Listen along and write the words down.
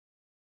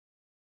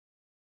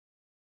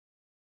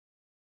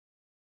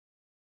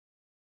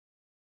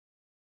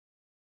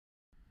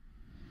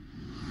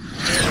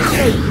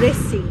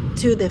progressing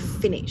to the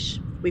finish.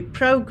 We're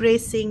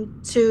progressing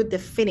to the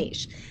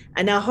finish.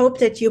 And I hope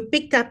that you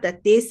picked up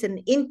that there's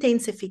an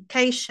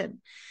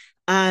intensification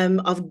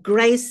of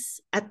grace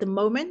at the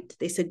moment.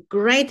 There's a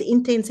great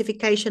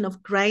intensification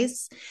of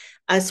grace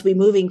as we're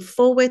moving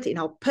forward in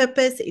our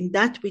purpose, in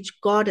that which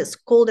God has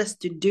called us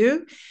to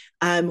do.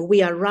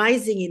 We are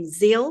rising in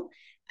zeal,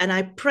 and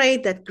I pray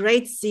that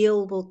great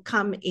zeal will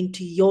come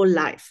into your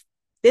life.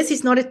 This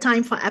is not a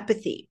time for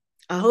apathy.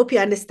 I hope you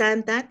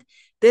understand that.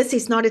 This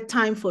is not a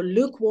time for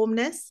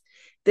lukewarmness.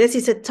 This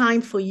is a time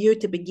for you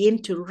to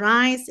begin to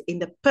rise in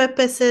the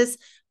purposes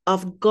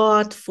of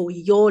God for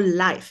your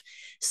life.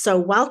 So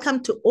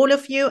welcome to all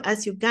of you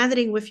as you're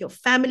gathering with your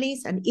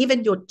families and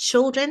even your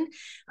children.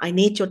 I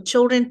need your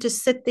children to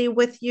sit there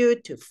with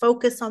you, to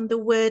focus on the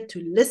word,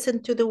 to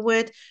listen to the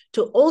word,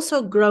 to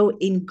also grow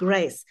in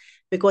grace,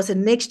 because the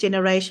next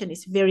generation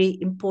is very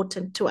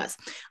important to us.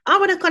 I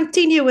want to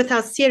continue with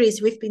our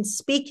series. We've been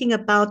speaking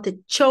about the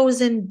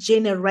chosen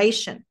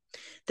generation.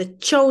 The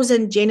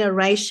chosen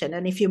generation.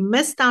 And if you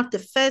missed out the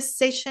first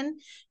session,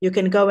 you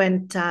can go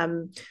and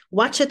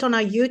watch it on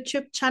our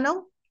YouTube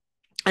channel.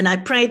 And I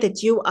pray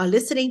that you are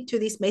listening to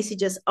these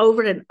messages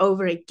over and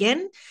over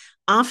again.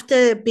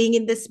 After being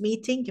in this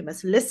meeting, you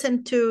must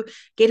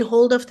get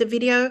hold of the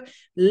video,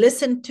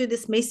 listen to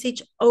this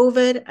message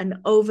over and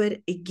over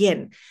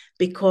again,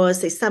 because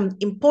there's some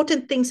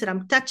important things that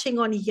I'm touching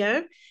on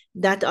here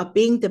that are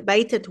being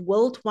debated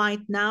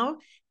worldwide now,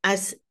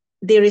 as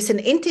there is an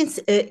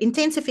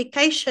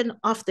intensification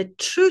of the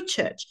true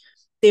church.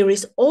 There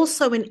is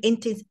also an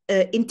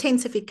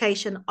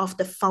intensification of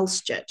the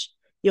false church.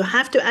 You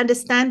have to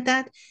understand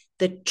that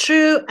the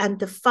true and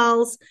the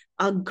false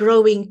are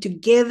growing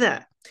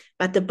together.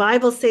 But the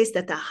Bible says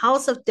that the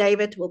house of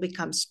David will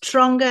become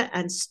stronger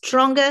and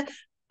stronger,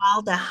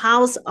 while the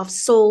house of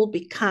Saul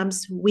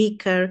becomes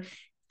weaker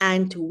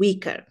and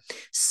weaker.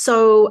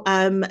 So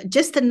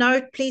just a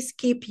note, please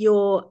keep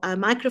your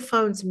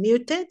microphones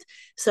muted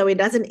so it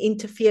doesn't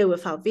interfere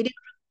with our video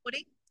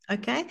recording,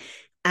 okay?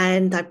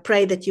 And I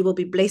pray that you will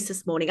be blessed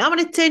this morning. I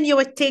want to turn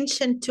your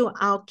attention to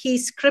our key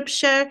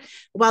scripture.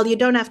 Well, you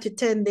don't have to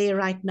turn there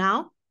right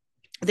now.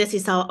 This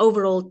is our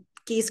overall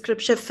key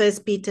scripture,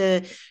 1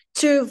 Peter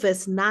 2,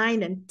 verse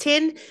 9 and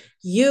 10.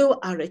 You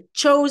are a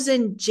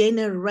chosen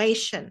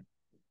generation,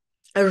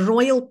 a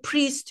royal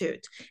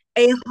priesthood,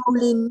 a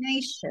holy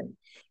nation,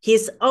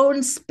 his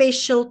own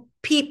special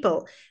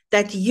people,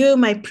 that you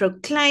may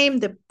proclaim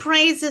the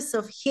praises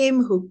of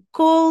him who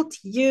called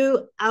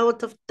you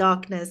out of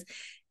darkness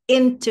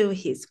into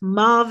his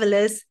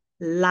marvelous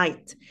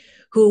light,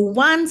 who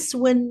once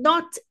were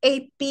not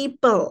a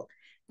people,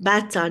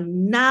 but are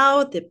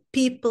now the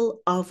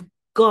people of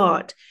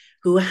God,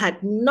 who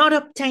had not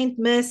obtained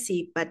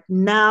mercy, but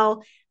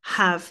now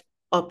have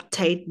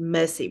obtained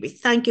mercy. We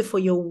thank you for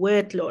your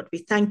word, Lord. We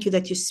thank you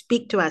that you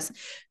speak to us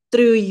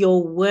through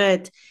your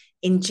word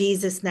in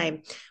Jesus'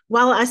 name.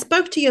 Well, I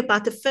spoke to you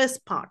about the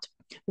first part,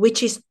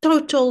 which is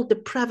total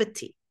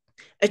depravity.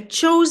 A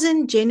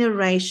chosen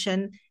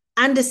generation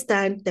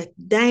understand that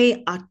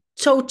they are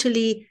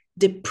totally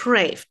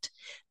depraved,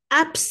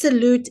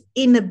 absolute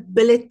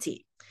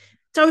inability.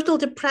 Total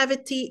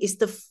depravity is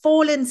the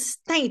fallen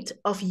state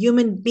of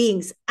human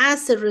beings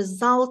as a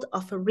result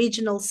of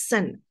original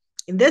sin.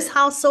 In this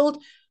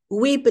household,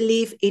 we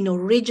believe in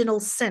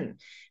original sin.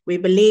 We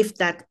believe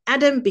that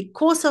Adam,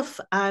 because of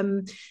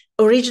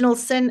original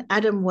sin,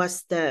 Adam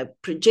was the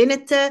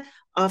progenitor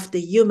of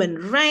the human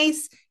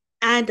race.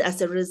 And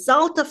as a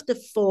result of the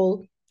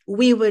fall,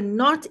 we were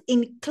not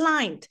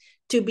inclined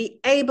to be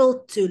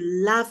able to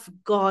love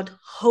God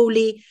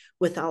wholly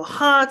with our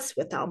hearts,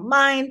 with our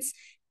minds,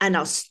 and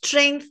our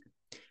strength.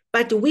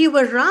 But we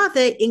were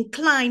rather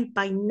inclined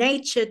by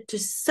nature to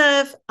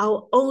serve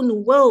our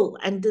own will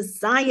and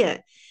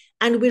desire.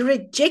 And we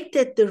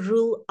rejected the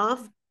rule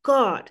of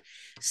God.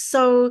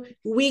 So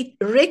we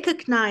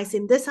recognize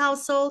in this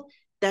household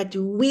that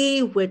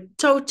we were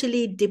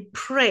totally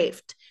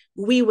depraved.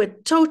 We were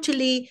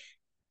totally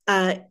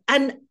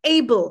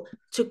unable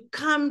to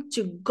come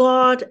to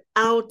God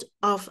out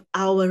of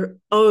our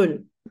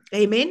own.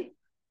 Amen.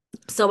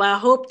 So I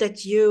hope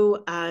that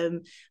you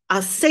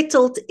are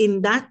settled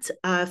in that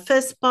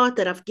first part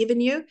that I've given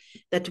you,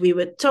 that we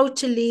were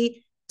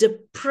totally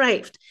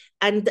depraved.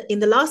 And in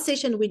the last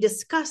session, we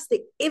discussed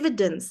the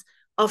evidence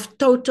of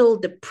total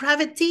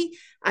depravity.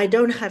 I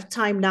don't have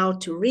time now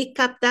to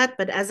recap that,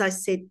 but as I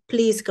said,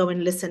 please go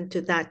and listen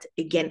to that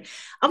again.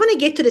 I want to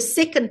get to the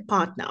second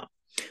part now,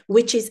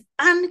 which is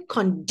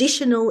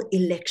unconditional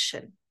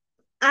election.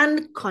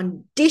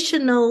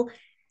 Unconditional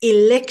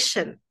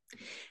election.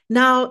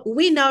 Now,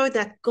 we know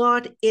that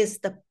God is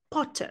the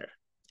potter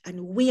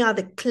and we are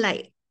the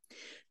clay.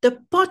 The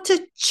potter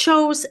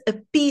chose a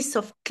piece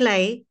of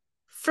clay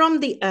from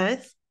the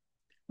earth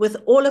with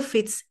all of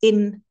its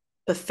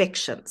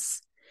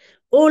imperfections,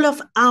 all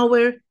of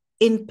our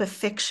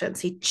imperfections.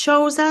 He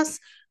chose us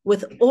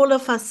with all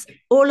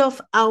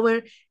of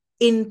our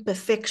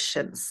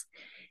imperfections.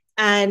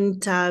 And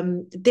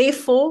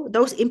therefore,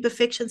 those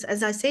imperfections,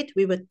 as I said,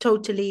 we were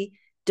totally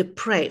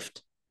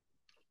depraved.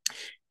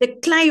 The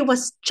clay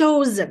was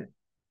chosen.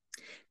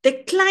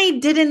 The clay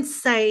didn't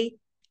say,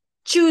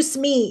 choose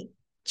me,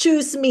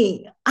 choose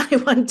me. I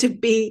want to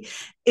be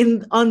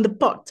on the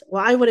pot, or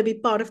I want to be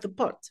part of the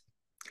pot.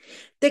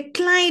 The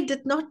clay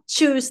did not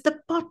choose the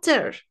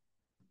potter.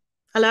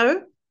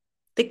 Hello?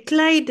 The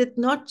clay did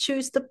not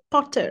choose the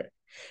potter.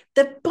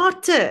 The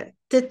potter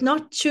did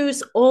not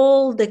choose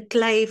all the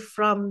clay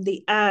from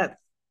the earth.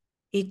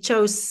 He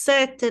chose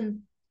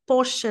certain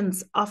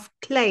portions of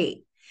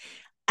clay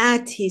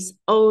at his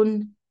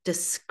own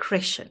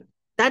discretion.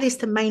 That is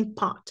the main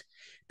part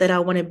that I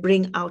want to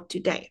bring out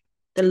today.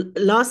 The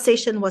last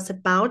session was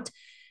about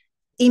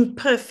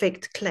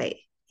imperfect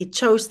clay. He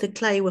chose the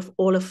clay with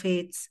all of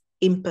its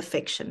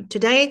imperfection.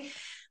 Today,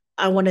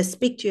 I want to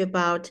speak to you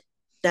about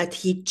that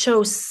he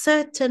chose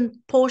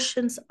certain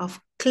portions of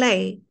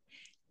clay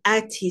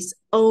at his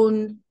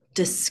own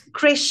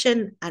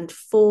discretion and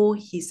for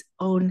his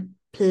own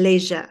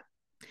pleasure.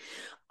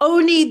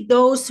 Only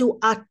those who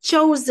are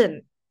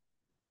chosen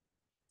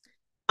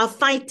are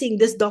fighting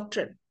this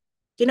doctrine.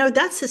 You know,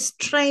 that's a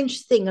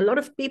strange thing. A lot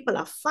of people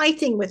are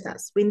fighting with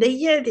us when they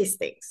hear these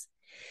things.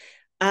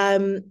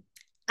 And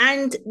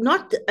it's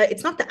not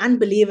the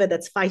unbeliever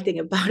that's fighting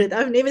about it.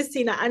 I've never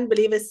seen an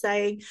unbeliever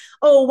saying,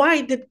 oh,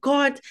 why did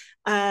God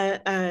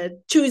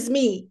choose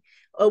me?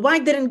 Or why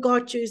didn't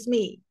God choose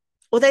me?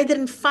 Or they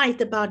didn't fight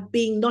about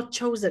being not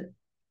chosen.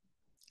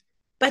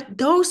 But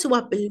those who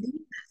are believers,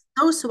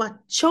 those who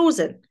are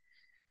chosen,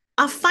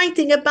 are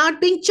fighting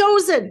about being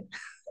chosen.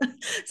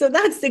 So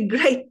that's the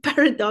great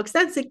paradox.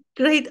 That's a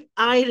great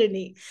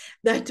irony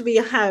that we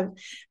have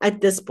at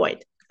this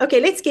point.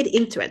 Okay, let's get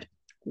into it.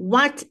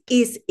 What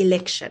is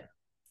election?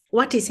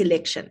 What is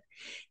election?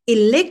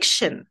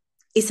 Election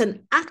is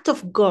an act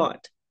of God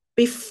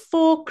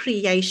before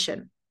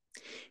creation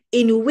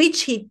in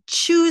which he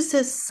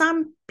chooses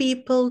some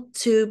people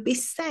to be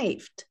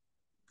saved,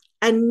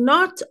 and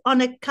not on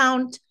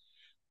account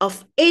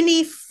of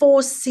any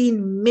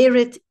foreseen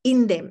merit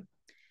in them,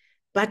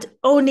 but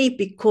only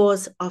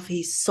because of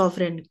his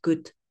sovereign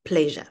good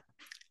pleasure.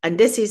 And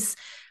this is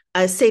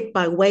said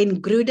by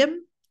Wayne Grudem.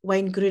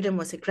 Wayne Grudem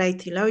was a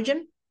great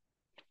theologian.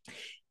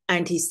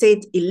 And he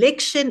said,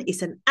 election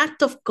is an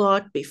act of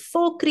God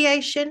before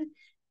creation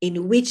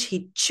in which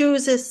he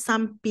chooses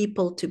some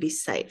people to be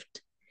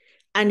saved.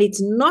 And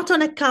it's not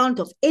on account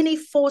of any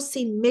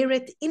foreseen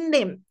merit in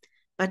them,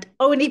 but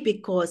only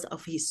because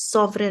of his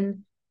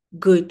sovereign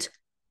good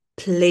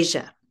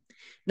pleasure.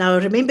 Now,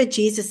 remember,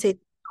 Jesus said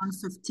in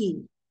John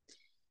 15,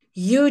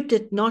 you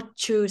did not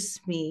choose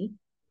me,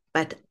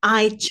 but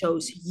I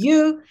chose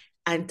you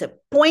and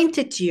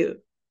appointed you.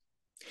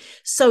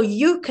 So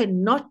you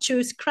cannot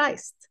choose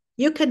Christ.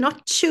 You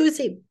cannot choose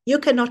him. You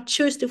cannot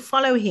choose to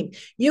follow him.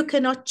 You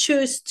cannot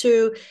choose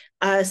to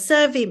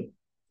serve him.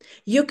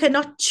 You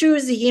cannot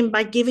choose him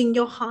by giving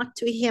your heart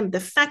to him.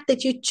 The fact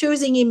that you're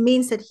choosing him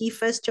means that he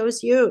first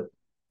chose you.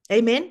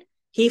 Amen.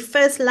 He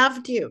first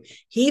loved you.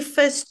 He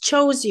first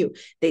chose you.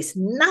 There's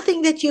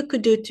nothing that you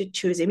could do to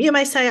choose him. You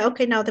may say,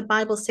 okay, now the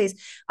Bible says,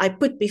 I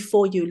put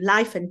before you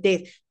life and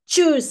death.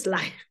 Choose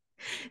life.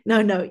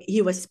 No,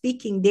 he was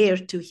speaking there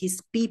to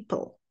his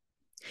people.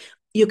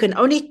 You can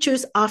only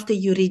choose after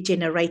you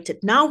regenerated.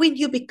 Now, when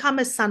you become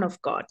a son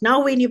of God,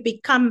 now when you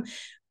become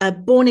a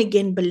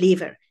born-again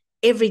believer,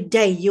 every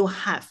day you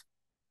have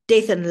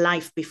death and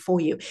life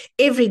before you.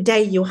 Every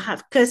day you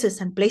have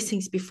curses and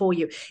blessings before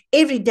you.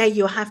 Every day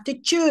you have to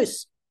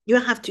choose.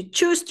 You have to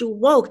choose to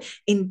walk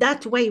in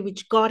that way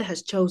which God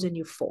has chosen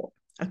you for.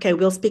 Okay,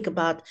 we'll speak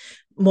about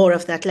more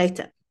of that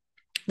later.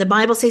 The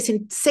Bible says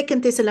in 2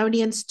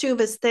 Thessalonians 2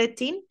 verse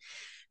 13,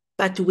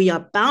 but we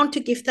are bound to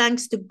give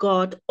thanks to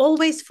God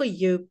always for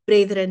you,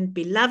 brethren,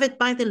 beloved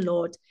by the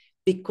Lord,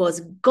 because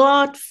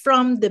God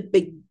from the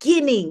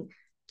beginning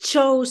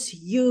chose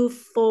you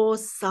for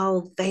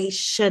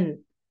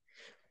salvation.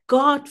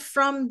 God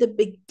from the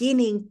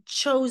beginning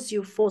chose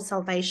you for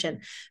salvation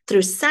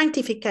through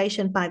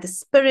sanctification by the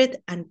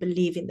Spirit and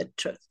believe in the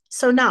truth.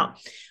 So now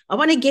I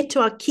want to get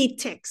to our key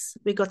texts.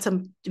 We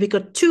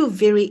got two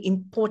very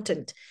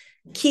important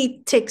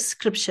key text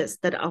scriptures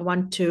that I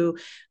want to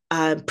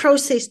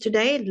process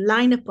today,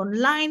 line upon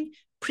line,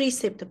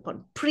 precept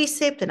upon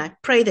precept. And I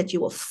pray that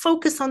you will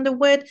focus on the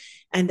word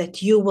and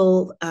that you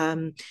will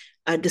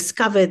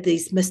discover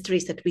these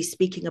mysteries that we're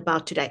speaking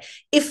about today.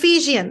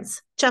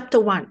 Ephesians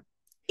chapter 1.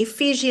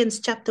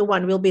 Ephesians chapter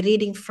 1, we'll be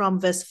reading from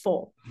verse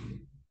 4.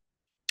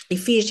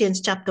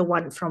 Ephesians chapter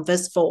 1 from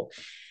verse 4.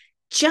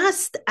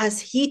 Just as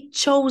he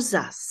chose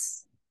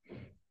us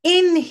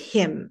in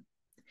him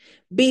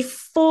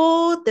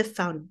before the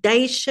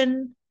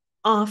foundation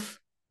of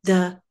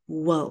the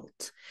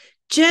world.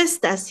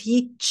 Just as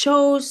he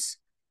chose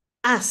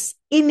us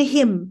in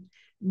him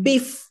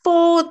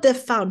before the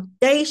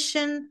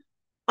foundation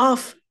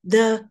of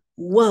the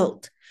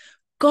world.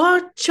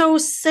 God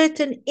chose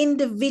certain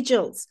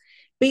individuals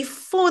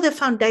before the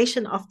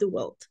foundation of the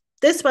world.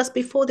 This was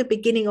before the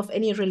beginning of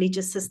any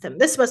religious system.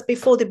 This was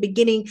before the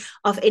beginning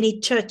of any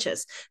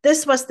churches.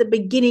 This was the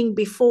beginning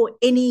before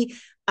any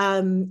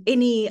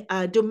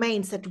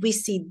domains that we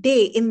see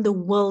there in the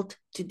world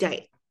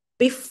today.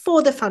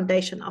 before the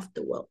foundation of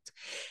the world.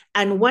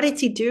 And what did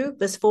he do?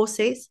 Verse 4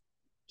 says,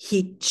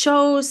 he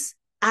chose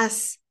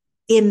us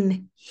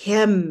in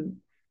him.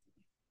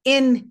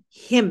 In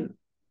him.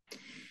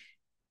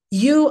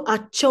 You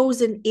are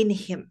chosen in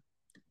him.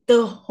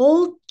 The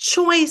whole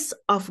choice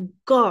of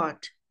God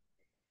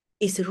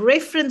is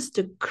reference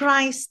to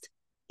Christ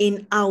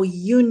in our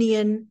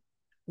union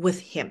with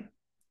him.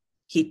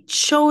 He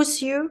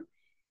chose you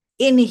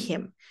in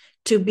him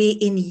to be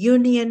in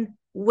union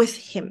with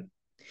him.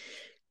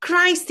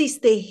 Christ is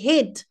the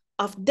head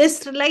of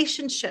this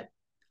relationship.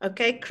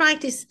 Okay,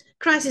 Christ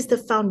is the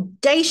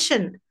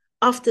foundation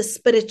of the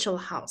spiritual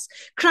house.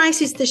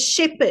 Christ is the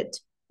shepherd.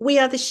 We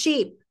are the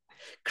sheep.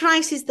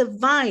 Christ is the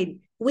vine.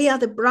 We are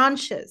the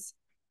branches.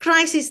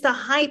 Christ is the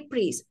high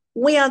priest.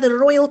 We are the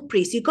royal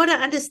priest. You got to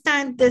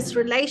understand this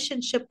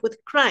relationship with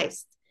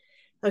Christ.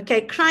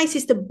 Okay, Christ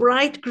is the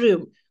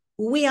bridegroom.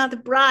 We are the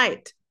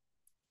bride.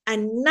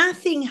 And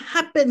nothing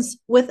happens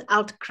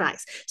without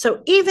Christ.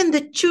 So even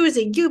the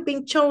choosing, you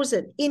being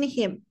chosen in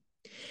him,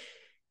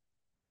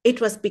 it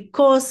was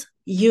because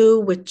you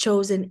were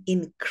chosen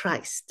in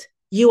Christ.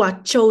 You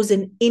are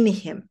chosen in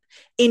him.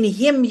 In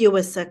him you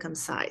were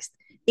circumcised.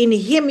 In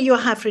him you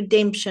have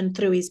redemption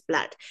through his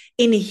blood.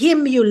 In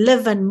him you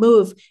live and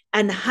move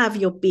and have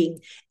your being.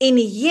 In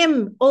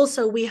him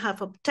also we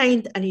have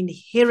obtained an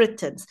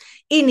inheritance.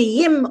 In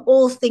him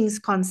all things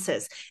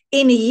consist.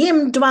 In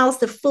him dwells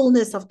the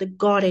fullness of the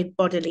Godhead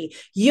bodily.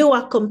 You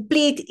are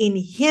complete in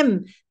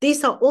him.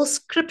 These are all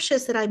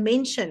scriptures that I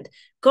mentioned.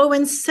 Go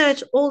and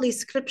search all these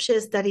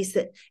scriptures.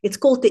 It's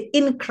called the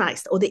in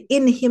Christ or the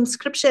in him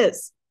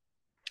scriptures.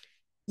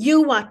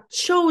 You are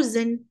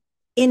chosen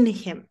in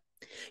him.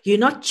 You're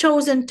not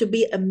chosen to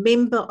be a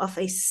member of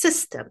a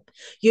system.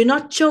 You're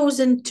not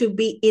chosen to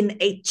be in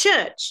a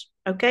church.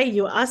 Okay,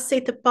 you are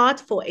set apart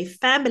for a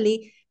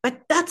family,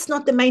 but that's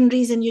not the main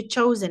reason you're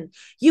chosen.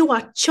 You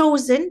are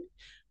chosen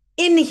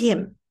in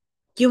him.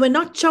 You were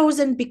not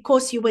chosen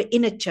because you were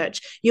in a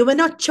church. You were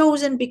not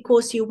chosen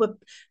because you were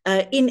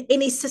in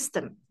any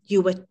system.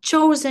 You were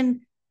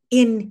chosen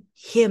in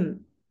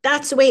him.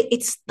 That's where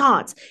it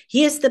starts.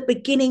 Here's the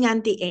beginning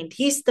and the end.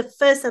 Here's the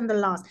first and the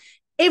last.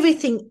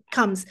 Everything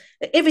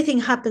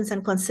happens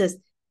and consists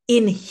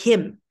in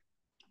him.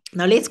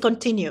 Now let's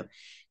continue.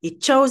 He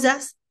chose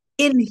us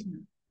in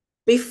him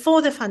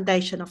before the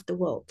foundation of the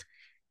world,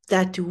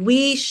 that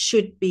we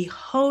should be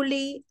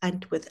holy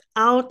and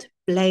without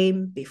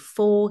blame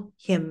before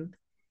him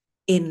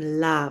in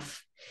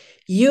love.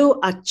 You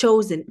are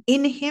chosen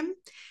in him,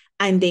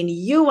 and then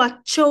you are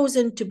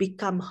chosen to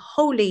become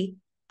holy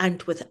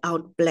and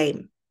without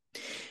blame.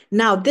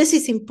 Now, this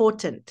is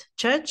important,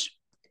 church.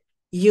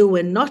 You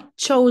were not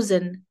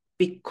chosen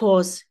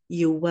because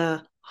you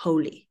were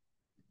holy.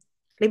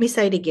 Let me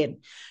say it again.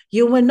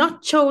 You were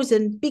not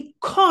chosen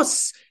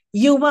because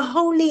you were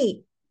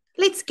holy.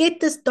 Let's get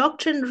this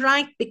doctrine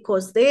right,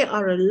 because there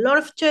are a lot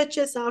of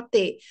churches out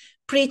there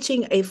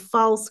preaching a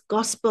false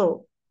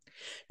gospel.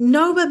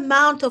 No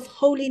amount of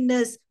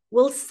holiness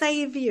will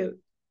save you.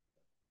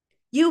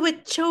 You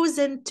were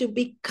chosen to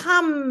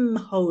become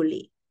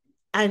holy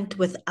and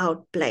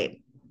without blame.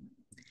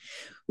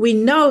 We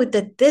know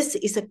that this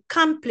is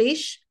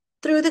accomplished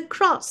through the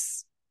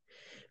cross.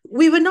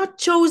 We were not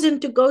chosen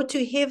to go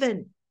to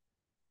heaven.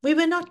 We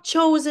were not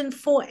chosen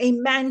for a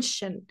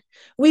mansion.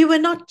 We were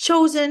not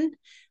chosen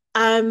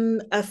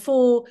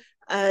for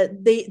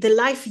the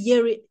life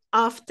year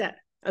after,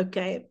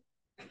 okay?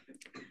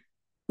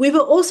 We were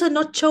also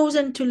not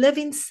chosen to live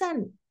in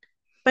sin,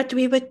 but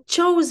we were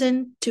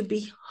chosen to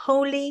be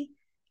holy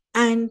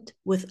and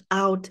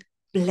without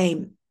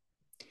blame.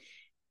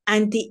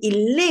 And the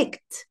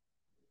elect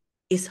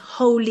is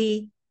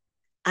holy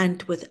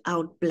and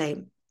without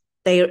blame.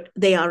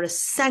 They are a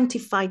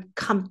sanctified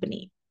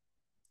company.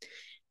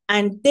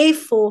 And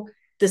therefore,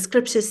 the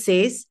scripture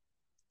says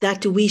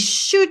that we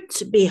should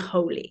be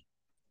holy.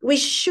 We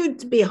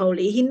should be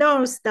holy. He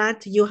knows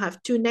that you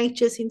have two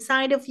natures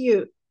inside of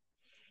you.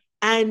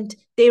 And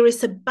there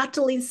is a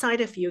battle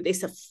inside of you.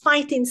 There's a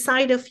fight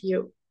inside of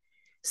you.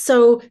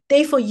 So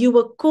therefore, you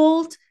were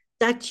called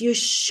that you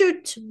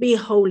should be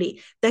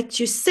holy, that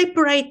you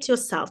separate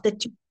yourself,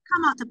 that you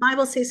come out. The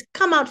Bible says,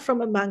 come out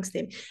from amongst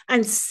them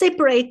and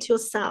separate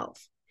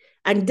yourself.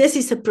 And this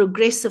is a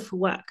progressive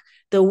work.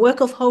 The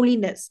work of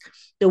holiness,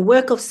 the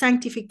work of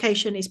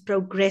sanctification is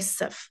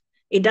progressive.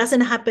 It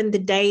doesn't happen the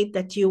day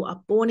that you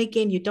are born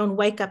again. You don't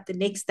wake up the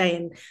next day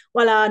and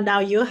voila, now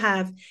you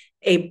have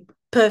a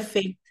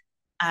perfect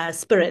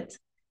spirit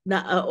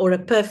or a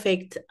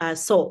perfect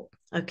soul.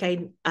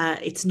 Okay,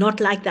 it's not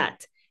like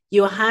that.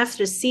 You have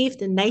received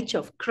the nature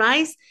of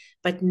Christ,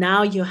 but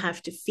now you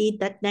have to feed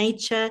that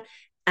nature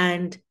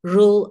and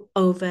rule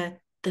over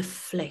the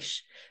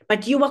flesh.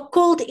 But you are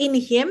called in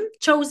him,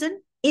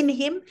 chosen in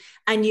him,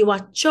 and you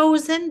are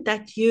chosen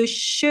that you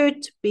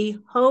should be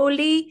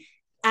holy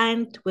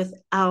and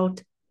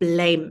without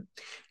blame.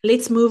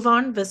 Let's move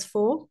on, verse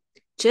 4.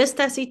 Just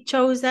as he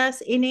chose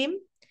us in him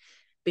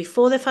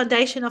before the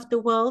foundation of the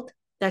world,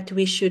 that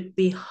we should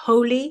be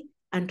holy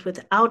and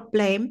without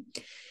blame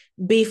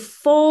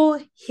before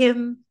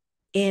him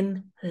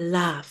in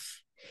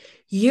love.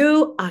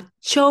 You are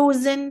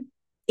chosen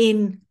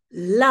in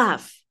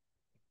love.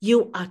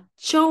 You are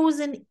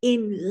chosen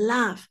in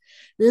love.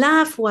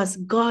 Love was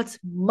God's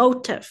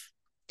motive.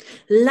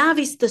 Love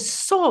is the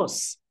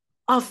source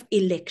of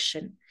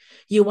election.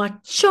 You are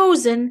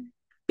chosen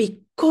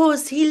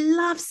because he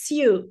loves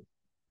you.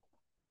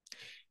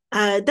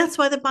 That's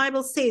why the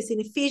Bible says in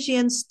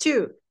Ephesians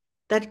 2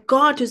 that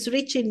God is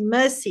rich in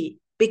mercy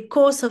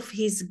because of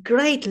his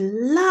great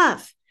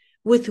love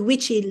with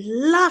which he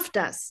loved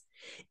us.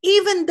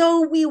 Even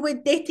though we were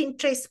dead in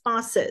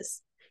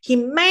trespasses, he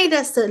made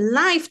us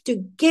alive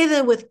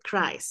together with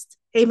Christ.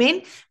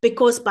 Amen.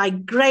 Because by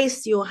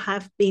grace you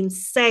have been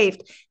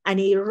saved, and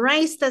he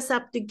raised us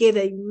up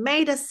together. He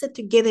made us sit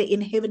together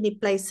in heavenly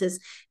places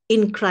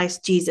in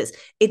Christ Jesus.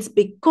 It's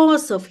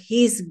because of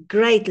his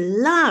great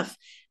love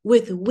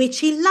with which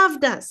he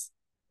loved us.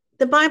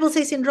 The Bible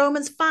says in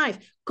Romans 5,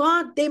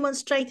 God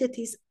demonstrated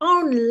his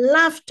own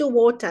love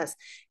toward us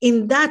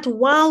in that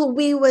while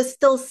we were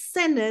still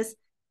sinners,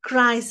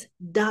 Christ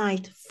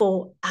died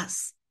for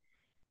us.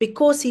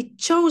 Because he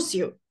chose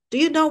you. Do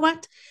you know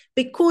what?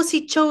 Because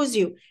he chose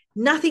you,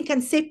 nothing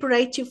can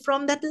separate you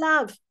from that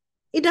love.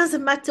 It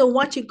doesn't matter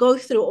what you go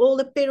through, all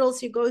the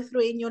perils you go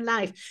through in your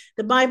life.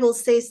 The Bible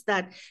says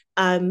that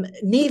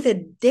neither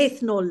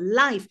death nor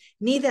life,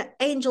 neither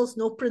angels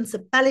nor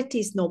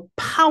principalities nor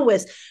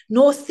powers,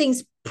 nor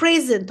things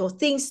present or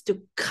things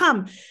to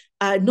come,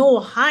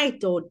 nor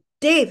height or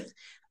depth,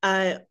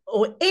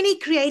 or any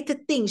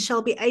created thing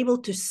shall be able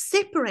to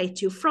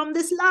separate you from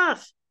this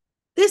love.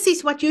 This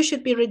is what you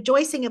should be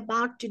rejoicing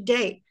about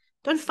today.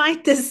 Don't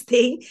fight this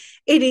thing.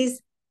 It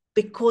is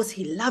because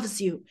he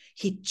loves you.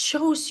 He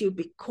chose you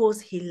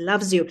because he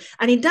loves you.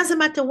 And it doesn't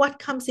matter what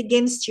comes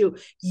against you.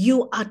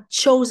 You are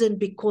chosen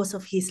because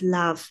of his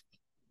love.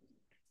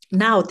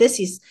 Now, this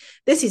is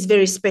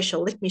very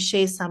special. Let me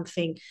share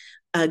something,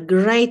 a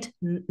great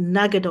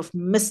nugget of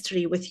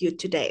mystery with you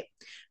today.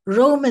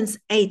 Romans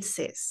 8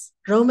 says,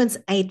 Romans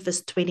 8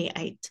 verse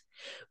 28,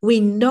 we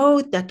know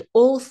that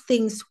all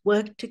things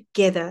work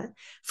together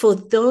for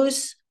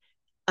those,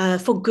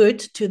 for good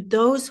to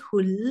those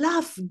who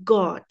love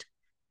God,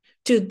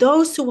 to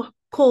those who are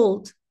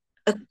called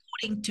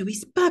according to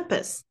his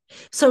purpose.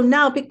 So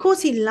now,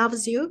 because he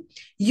loves you,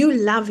 you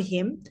love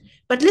him.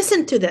 But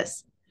listen to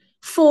this.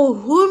 For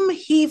whom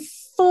he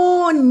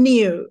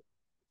foreknew,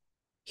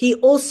 he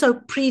also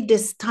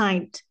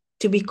predestined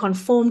to be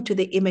conformed to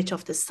the image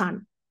of the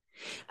Son.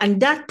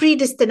 And that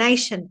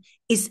predestination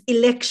is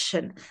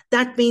election.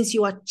 That means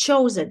you are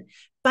chosen.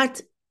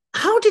 But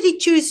how did he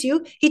choose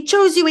you? He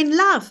chose you in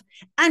love.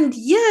 And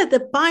yeah,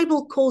 the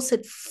Bible calls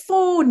it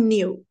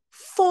foreknew,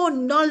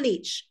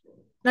 foreknowledge.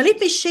 Now, let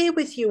me share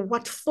with you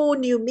what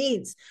foreknew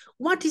means.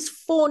 What is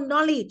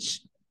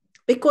foreknowledge?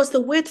 Because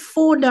the word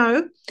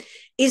foreknow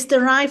is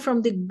derived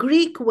from the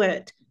Greek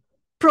word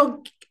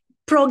progenisko,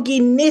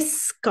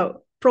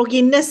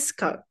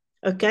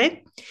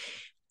 okay?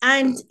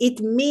 And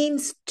it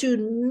means to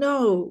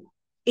know.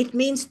 It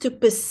means to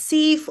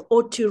perceive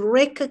or to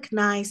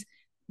recognize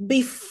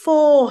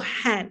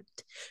beforehand,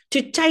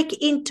 to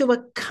take into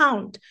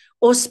account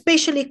or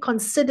specially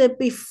consider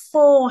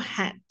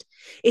beforehand.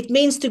 It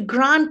means to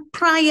grant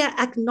prior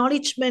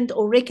acknowledgement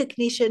or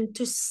recognition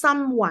to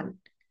someone,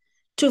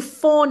 to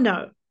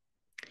foreknow.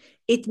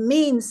 It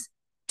means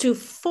to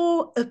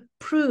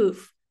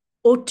foreapprove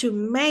or to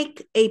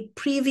make a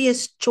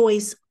previous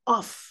choice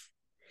of.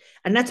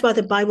 And that's why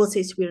the Bible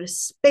says we're a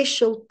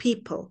special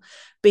people,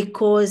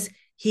 because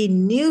he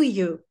knew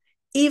you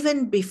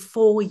even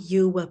before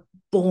you were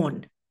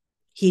born.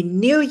 He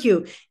knew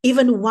you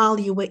even while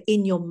you were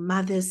in your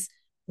mother's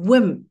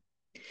womb.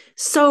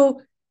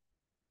 So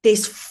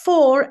there's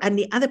fore, and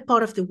the other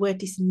part of the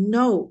word is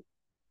know.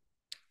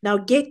 Now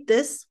get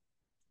this,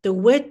 the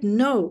word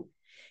know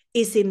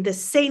is in the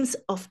sense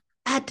of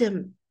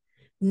Adam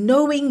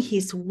knowing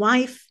his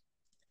wife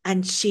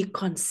and she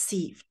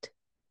conceived.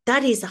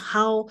 That is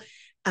how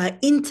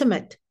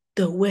intimate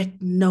the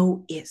word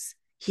know is.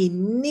 He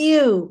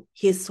knew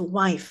his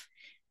wife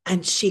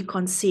and she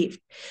conceived.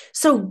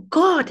 So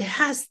God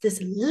has this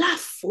love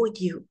for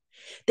you,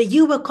 that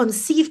you were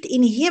conceived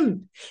in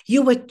him.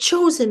 You were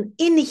chosen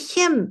in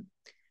him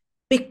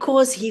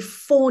because he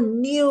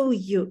foreknew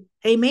you.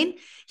 Amen.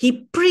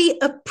 He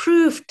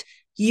pre-approved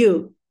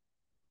you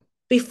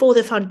before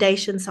the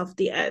foundations of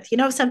the earth. You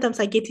know, sometimes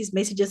I get these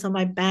messages on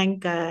my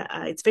bank.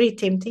 It's very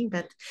tempting,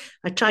 but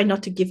I try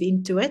not to give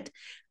in to it,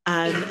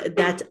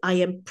 that I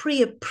am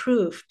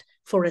pre-approved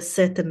for a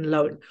certain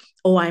loan,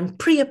 or I'm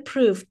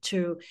pre-approved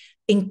to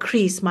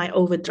increase my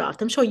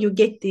overdraft. I'm sure you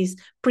get these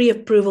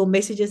pre-approval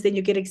messages, then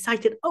you get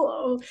excited.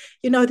 Oh,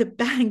 you know, the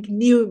bank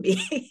knew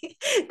me.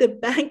 The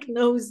bank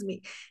knows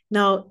me.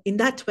 Now, in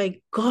that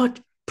way, God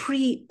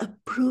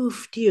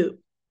pre-approved you.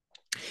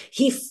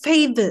 He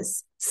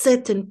favors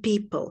certain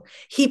people.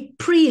 He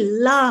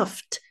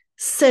pre-loved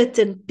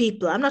certain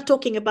people. I'm not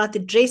talking about the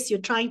dress you're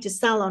trying to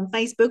sell on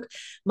Facebook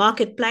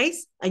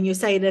Marketplace and you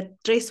say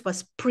that dress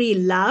was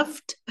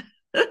pre-loved.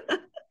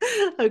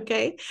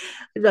 Okay.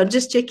 I'm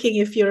just checking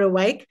if you're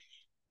awake.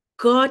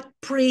 God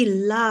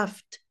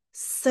pre-loved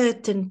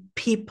certain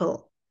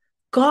people.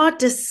 God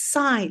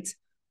decides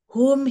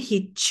whom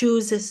he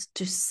chooses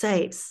to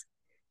save.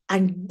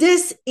 And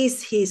this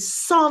is his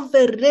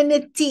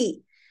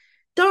sovereignty.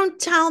 Don't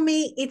tell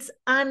me it's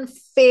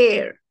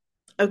unfair.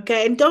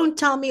 Okay. And don't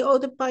tell me, oh,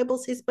 the Bible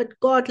says, but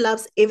God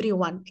loves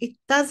everyone. It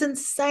doesn't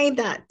say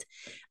that.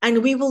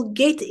 And we will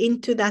get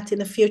into that in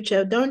the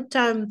future. Don't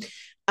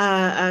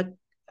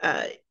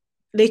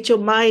let your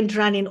mind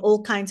run in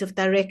all kinds of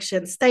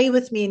directions. Stay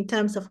with me in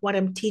terms of what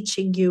I'm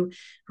teaching you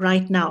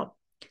right now.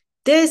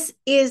 This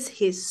is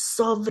his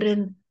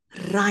sovereign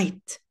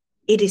right.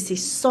 It is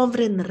his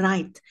sovereign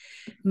right.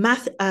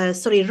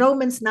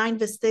 Romans 9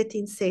 verse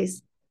 13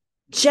 says,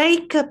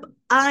 Jacob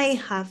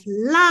I have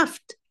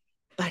loved,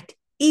 but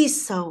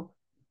Esau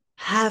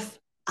have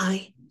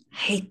I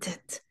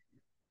hated.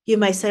 You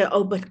may say,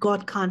 oh, but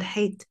God can't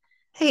hate.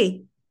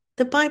 Hey,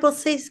 the Bible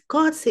says,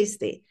 God says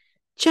there,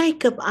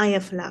 Jacob I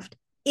have loved,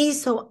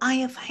 Esau I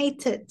have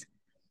hated.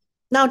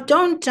 Now,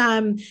 don't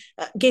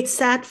get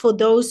sad for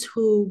those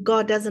who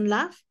God doesn't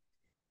love.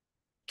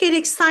 Get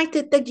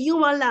excited that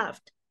you are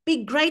loved.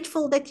 Be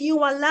grateful that you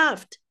are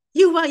loved.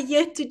 You are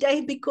here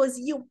today because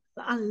you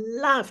are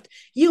loved.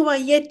 You are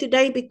here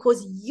today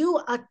because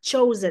you are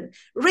chosen.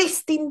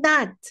 Rest in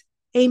that.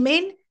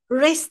 Amen.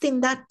 Rest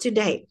in that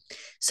today.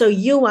 So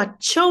you are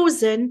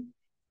chosen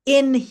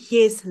in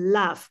his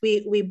love.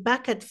 We're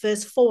back at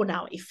verse 4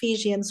 now.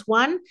 Ephesians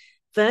 1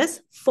 verse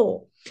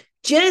 4.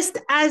 Just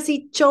as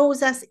he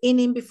chose us in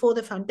him before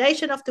the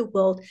foundation of the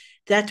world,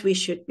 that we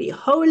should be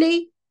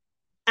holy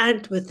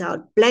and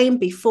without blame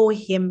before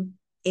him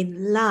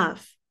in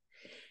love,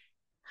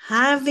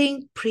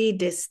 having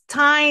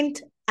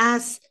predestined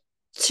us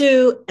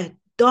to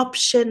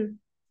adoption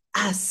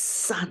as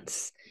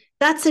sons.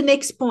 That's the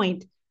next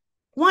point.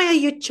 Why are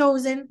you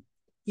chosen?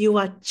 You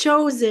are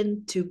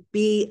chosen to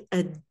be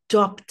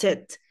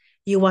adopted.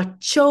 You are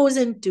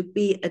chosen to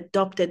be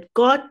adopted.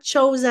 God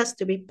chose us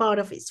to be part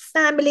of his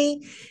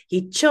family.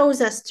 He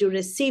chose us to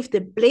receive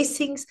the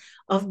blessings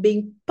of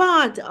being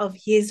part of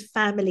his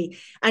family.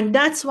 And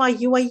that's why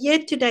you are here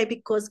today,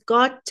 because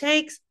God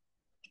takes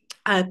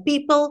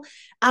people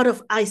out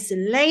of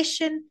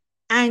isolation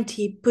and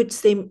he puts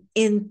them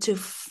into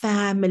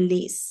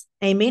families.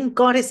 Amen.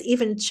 God has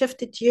even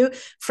shifted you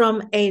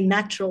from a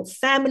natural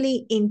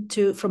family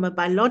from a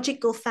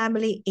biological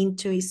family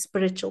into his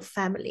spiritual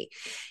family.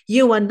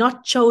 You are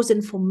not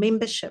chosen for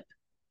membership.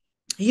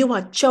 You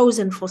are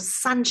chosen for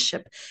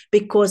sonship,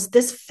 because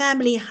this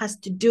family has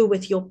to do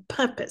with your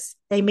purpose.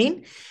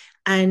 Amen.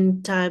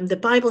 And the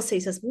Bible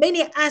says, as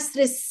many as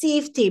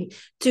received him,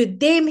 to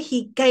them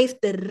he gave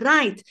the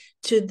right,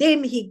 to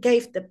them he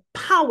gave the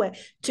power,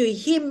 to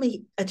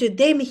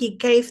them he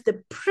gave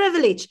the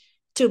privilege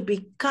to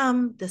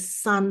become the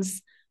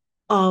sons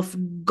of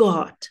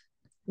God.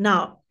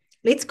 Now,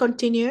 let's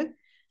continue.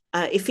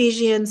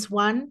 Ephesians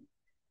 1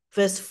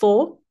 verse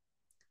 4.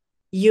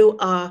 You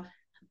are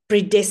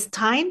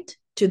predestined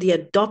to the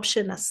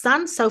adoption as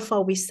sons. So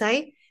far we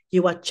say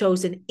you are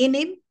chosen in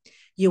him.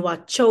 You are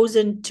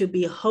chosen to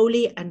be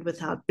holy and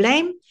without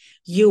blame.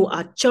 You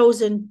are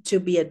chosen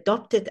to be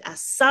adopted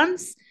as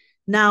sons.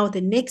 Now,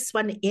 the next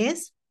one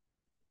is,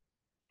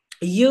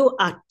 you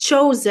are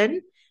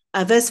chosen,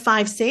 verse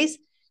 5 says,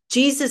 by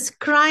Jesus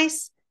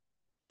Christ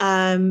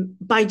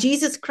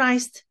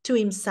to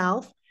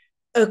himself,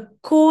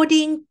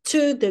 according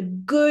to the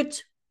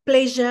good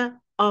pleasure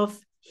of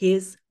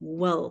his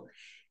will.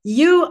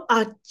 You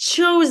are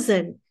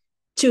chosen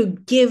to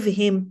give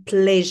him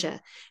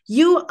pleasure.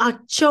 You are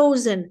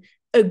chosen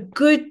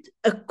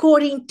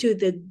according to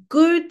the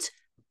good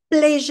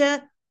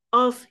pleasure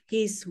of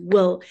his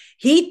will.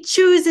 He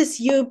chooses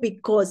you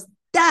because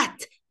that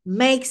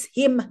makes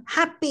him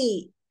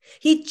happy.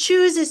 He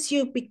chooses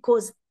you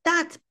because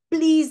that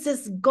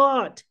pleases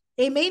God.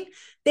 Amen.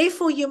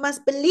 Therefore, you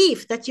must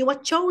believe that you are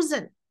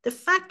chosen. The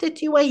fact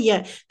that you are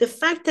here, the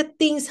fact that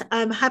things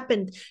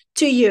happened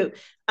to you,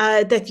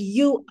 that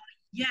you are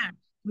here,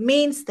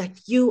 means that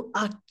you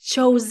are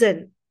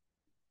chosen.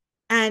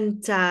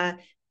 And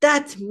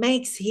that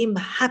makes him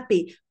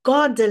happy.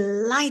 God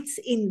delights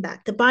in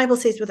that. The Bible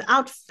says,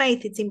 without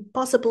faith, it's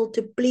impossible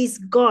to please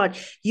God.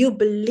 You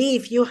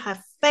believe, you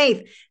have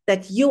faith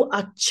that you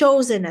are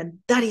chosen, and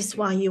that is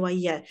why you are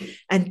here.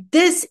 And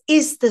this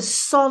is the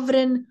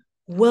sovereign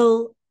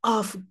will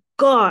of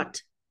God.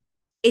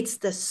 It's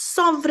the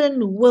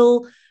sovereign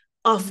will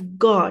of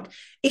God.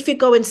 If you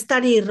go and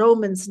study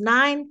Romans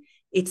 9,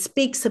 it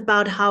speaks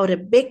about how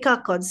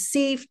Rebekah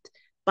conceived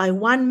by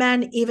one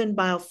man, even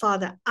by our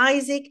father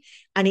Isaac.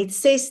 And it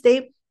says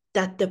there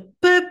that the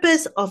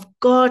purpose of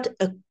God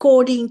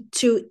according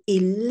to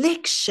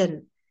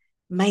election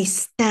may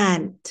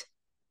stand.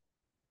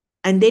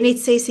 And then it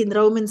says in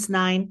Romans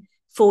 9,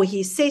 for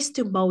he says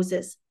to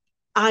Moses,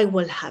 I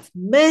will have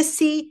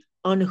mercy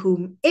on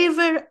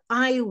whomever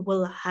I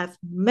will have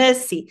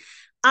mercy.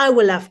 I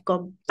will have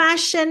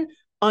compassion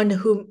on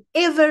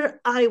whomever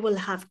I will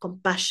have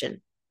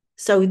compassion.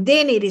 So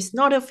then it is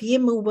not of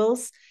him who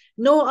wills,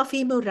 nor of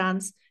him who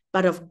runs,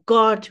 but of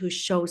God who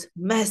shows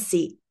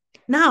mercy.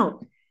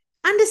 Now,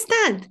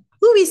 Understand,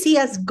 who is he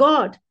as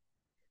God?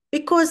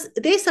 Because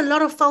there's a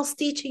lot of false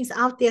teachings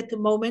out there at the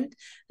moment,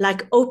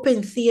 like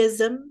open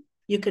theism.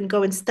 You can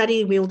go and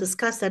study. We'll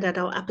discuss that at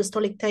our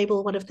apostolic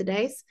table one of the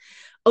days.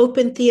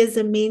 Open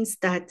theism means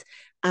that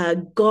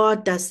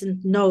God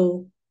doesn't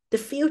know the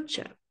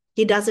future.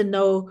 He doesn't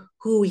know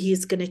who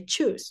he's going to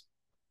choose.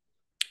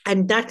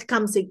 And that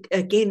comes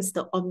against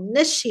the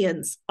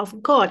omniscience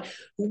of God.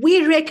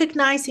 We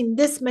recognize in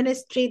this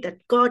ministry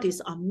that God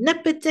is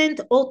omnipotent,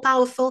 all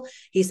powerful.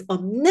 He's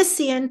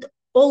omniscient,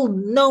 all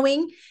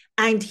knowing,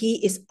 and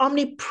he is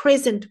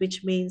omnipresent,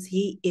 which means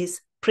he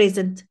is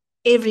present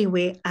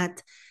everywhere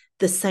at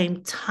the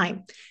same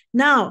time.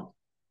 Now,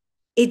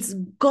 it's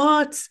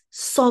God's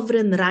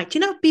sovereign right.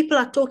 You know, people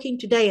are talking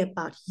today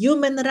about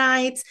human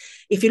rights.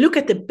 If you look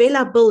at the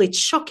Bella Bill, it's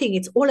shocking.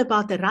 It's all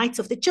about the rights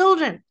of the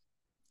children.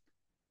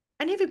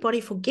 And everybody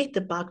forget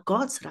about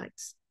God's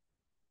rights.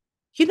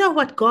 You know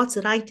what God's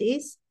right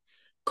is?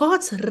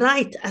 God's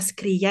right as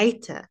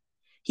creator.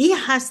 He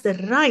has the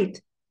right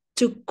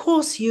to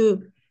cause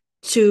you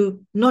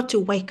to not to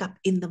wake up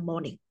in the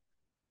morning.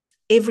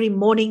 Every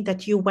morning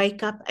that you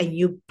wake up and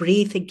you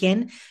breathe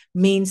again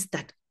means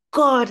that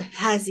God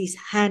has his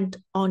hand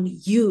on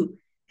you.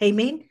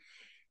 Amen.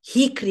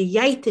 He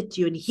created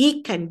you and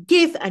he can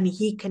give and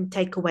he can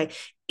take away.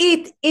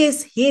 It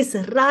is his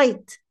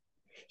right.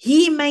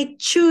 He may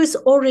choose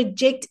or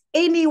reject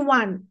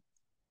anyone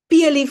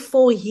purely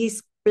for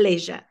his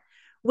pleasure.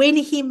 When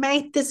he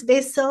made this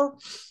vessel,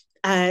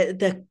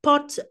 the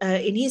pot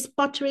in his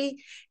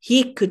pottery,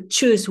 he could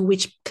choose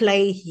which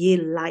clay he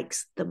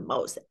likes the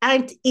most.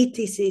 And it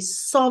is his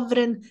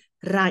sovereign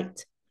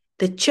right.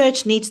 The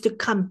church needs to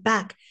come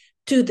back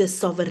to the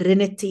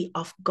sovereignty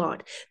of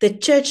God. The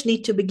church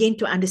needs to begin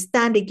to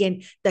understand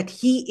again that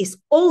he is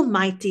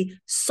almighty,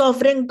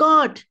 sovereign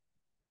God.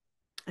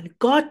 And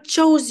God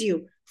chose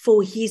you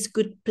for his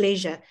good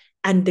pleasure,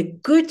 and the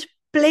good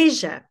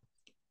pleasure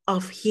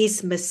of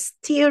his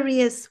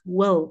mysterious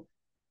will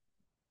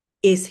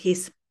is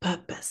his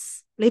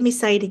purpose. Let me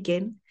say it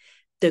again.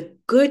 The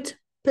good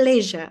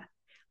pleasure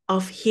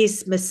of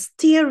his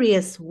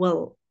mysterious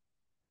will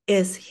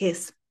is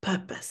his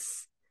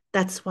purpose.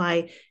 That's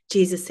why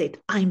Jesus said,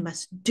 I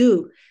must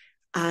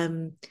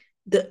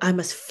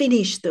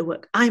finish the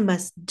work. I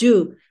must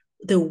do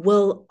the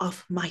will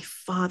of my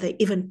Father.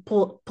 Even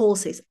Paul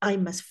says, I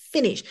must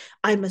finish.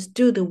 I must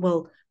do the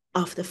will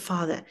of the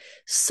Father.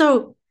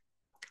 So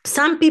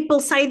some people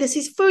say this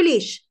is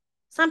foolish.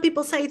 Some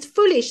people say it's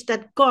foolish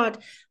that God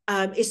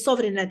is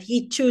sovereign, that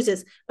he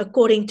chooses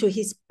according to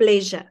his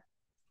pleasure.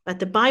 But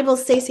the Bible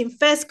says in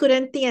 1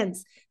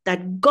 Corinthians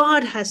that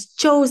God has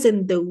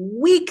chosen the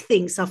weak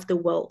things of the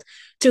world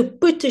to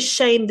put to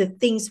shame the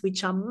things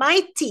which are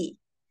mighty,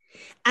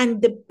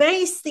 and the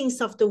base things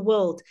of the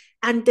world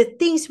and the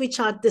things which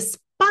are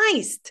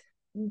despised,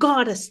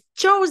 God has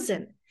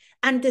chosen,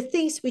 and the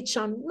things which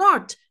are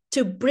not,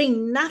 to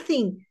bring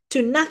nothing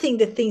to nothing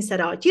the things that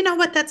are. Do you know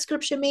what that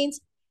scripture means?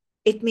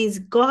 It means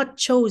God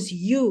chose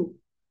you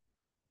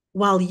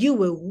while you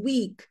were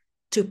weak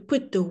to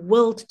put the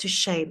world to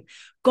shame.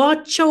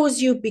 God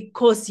chose you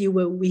because you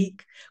were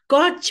weak.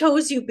 God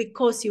chose you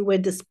because you were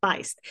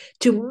despised,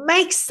 to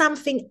make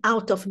something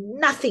out of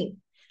nothing.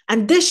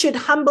 And this should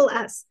humble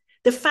us.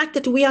 The fact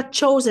that we are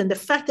chosen, the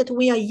fact that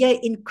we are here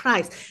in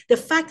Christ, the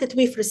fact that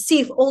we've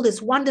received all this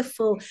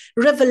wonderful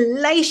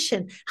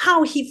revelation,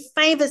 how he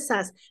favors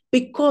us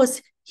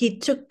because he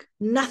took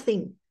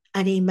nothing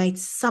and he made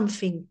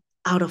something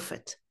out of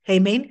it.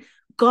 Amen.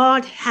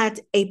 God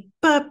had a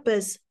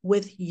purpose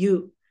with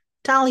you.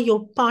 Tell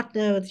your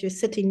partner that you're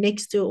sitting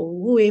next to or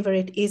whoever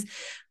it is,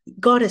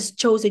 God has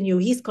chosen you.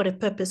 He's got a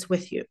purpose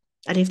with you.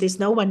 And if there's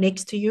no one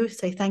next to you,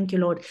 say, thank you,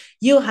 Lord.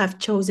 You have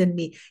chosen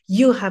me.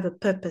 You have a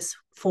purpose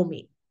for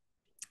me.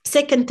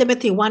 2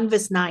 Timothy 1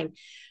 verse 9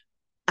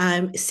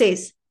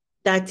 says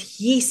that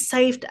he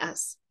saved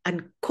us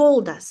and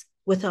called us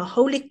with a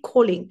holy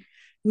calling,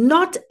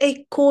 not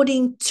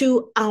according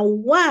to our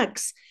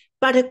works,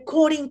 but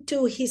according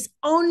to his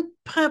own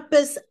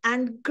purpose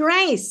and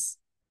grace,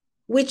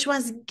 which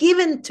was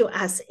given to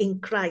us in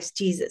Christ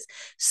Jesus.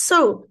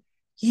 So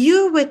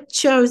you were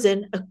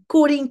chosen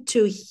according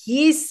to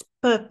his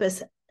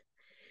purpose,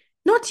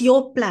 not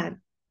your plan,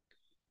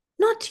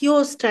 not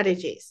your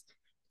strategies,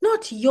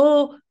 not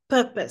your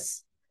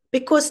purpose.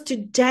 Because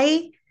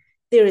today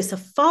there is a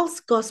false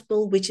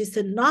gospel, which is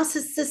a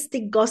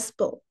narcissistic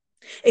gospel.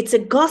 It's a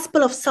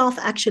gospel of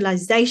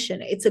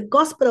self-actualization. It's a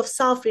gospel of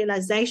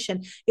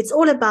self-realization. It's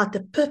all about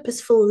the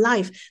purposeful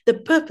life, the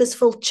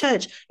purposeful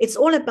church. It's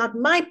all about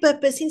my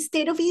purpose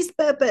instead of his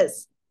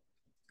purpose.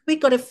 We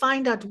got to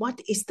find out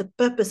what is the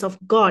purpose of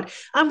God.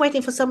 I'm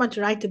waiting for someone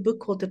to write a book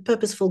called The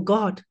Purposeful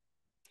God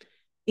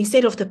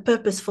instead of the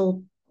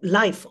purposeful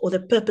life or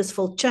the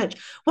purposeful church.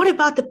 What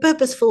about the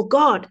purposeful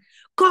God?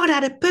 God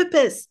had a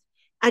purpose.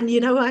 And you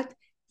know what?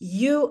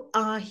 You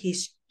are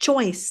his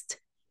choiced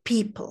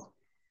people.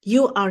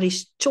 You are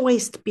his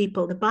choiced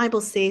people. The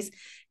Bible says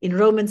in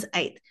Romans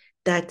 8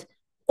 that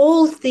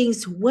all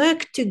things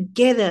work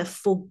together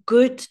for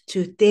good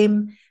to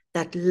them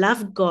that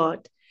love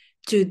God,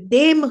 to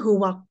them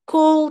who are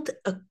called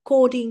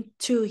according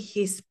to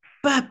his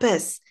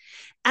purpose,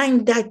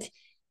 and that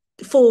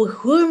for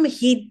whom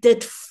he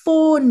did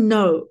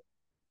foreknow,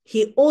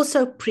 he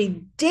also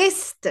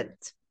predestined.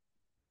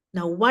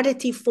 Now, what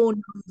did he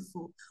foreknow you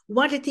for?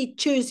 What did he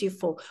choose you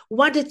for?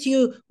 What did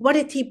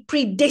he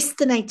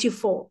predestinate you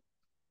for?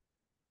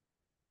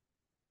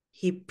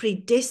 He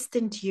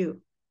predestined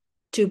you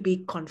to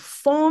be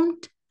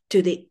conformed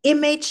to the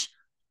image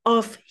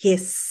of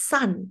his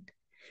Son,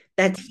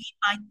 that he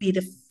might be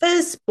the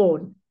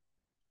firstborn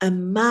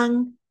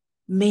among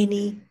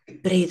many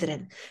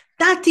brethren.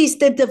 That is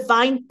the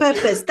divine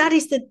purpose. That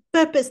is the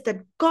purpose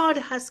that God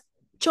has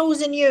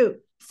chosen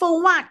you.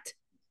 For what?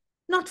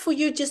 Not for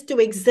you just to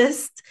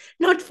exist,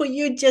 not for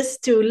you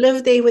just to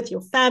live there with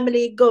your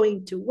family,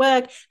 going to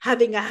work,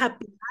 having a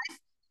happy life.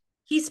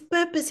 His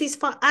purpose is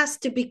for us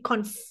to be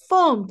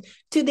conformed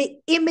to the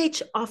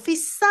image of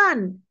his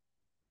Son.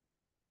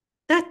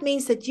 That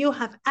means that you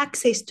have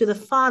access to the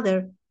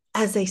Father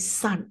as a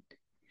son.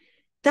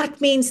 That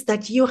means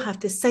that you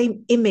have the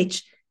same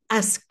image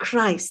as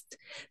Christ.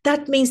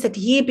 That means that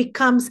he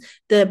becomes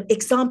the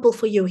example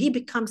for you. He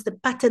becomes the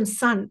pattern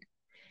son,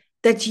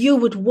 that you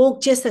would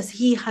walk just as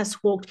he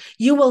has walked.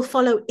 You will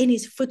follow in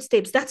his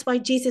footsteps. That's why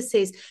Jesus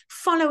says,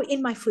 follow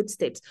in my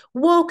footsteps.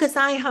 Walk as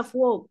I have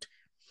walked,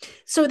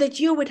 so that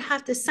you would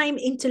have the same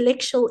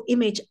intellectual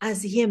image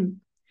as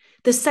him,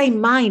 the same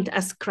mind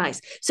as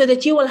Christ, so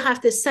that you will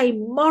have the same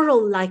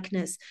moral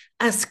likeness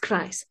as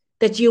Christ,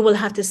 that you will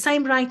have the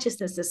same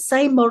righteousness, the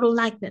same moral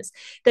likeness,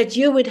 that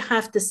you would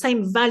have the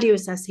same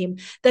values as him,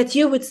 that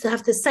you would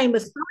have the same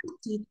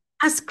authority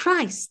as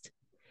Christ.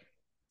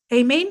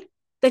 Amen?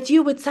 That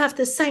you would have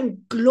the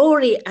same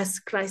glory as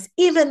Christ,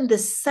 even the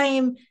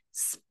same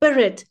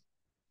spirit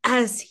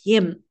as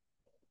him.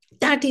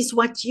 That is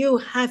what you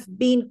have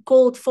been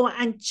called for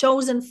and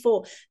chosen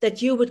for,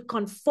 that you would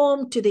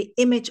conform to the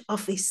image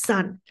of his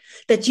Son,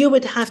 that you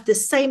would have the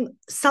same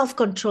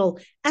self-control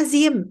as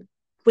him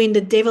when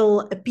the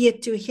devil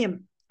appeared to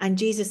him. And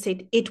Jesus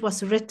said, it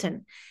was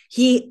written.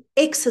 He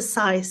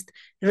exercised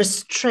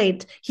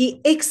restraint.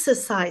 He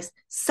exercised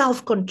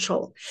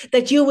self-control,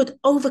 that you would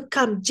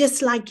overcome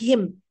just like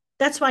him.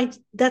 That's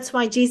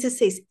why Jesus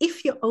says,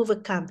 if you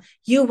overcome,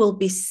 you will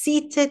be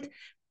seated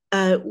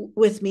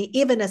with me,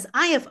 even as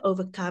I have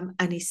overcome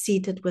and is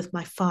seated with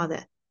my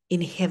Father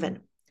in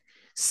heaven.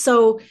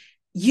 So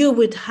you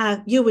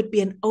would be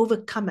an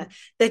overcomer,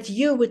 that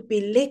you would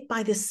be led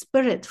by the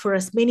Spirit. For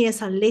as many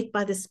as are led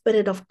by the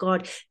Spirit of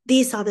God,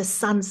 these are the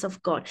sons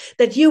of God.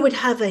 That you would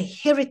have a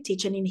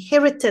heritage, an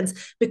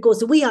inheritance,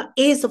 because we are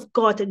heirs of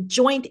God and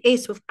joint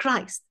heirs with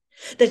Christ.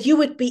 That you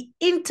would be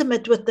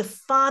intimate with the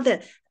Father,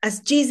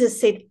 as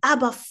Jesus said,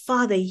 Abba,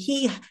 Father.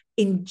 He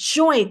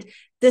enjoyed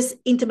this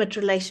intimate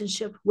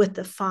relationship with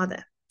the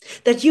Father,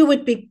 that you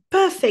would be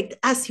perfect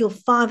as your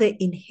Father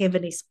in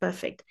heaven is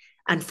perfect.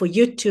 And for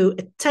you to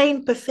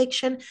attain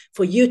perfection,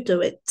 for you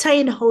to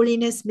attain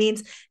holiness,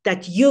 means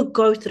that you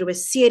go through a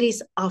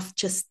series of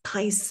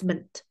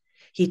chastisement.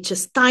 He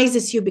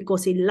chastises you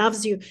because he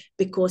loves you,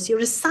 because you're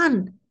a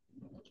son.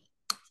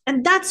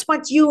 And that's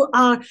what you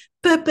are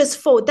purposed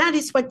for. That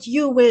is what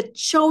you were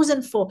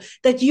chosen for,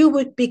 that you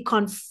would be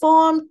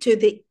conformed to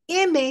the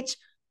image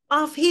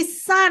of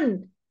his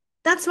Son.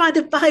 That's why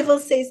the Bible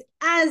says,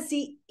 as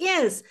he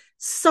is,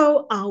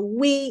 so are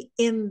we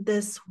in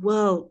this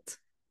world.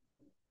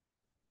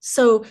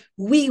 So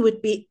we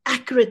would be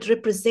accurate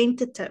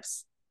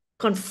representatives,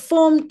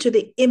 conformed to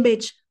the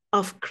image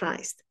of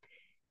Christ.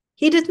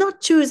 He did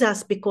not choose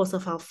us because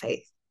of our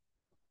faith.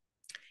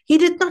 He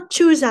did not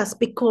choose us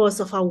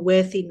because of our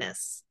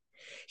worthiness.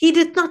 He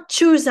did not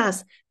choose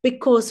us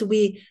because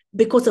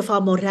of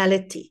our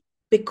morality,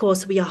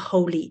 because we are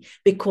holy,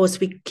 because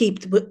we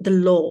keep the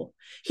law.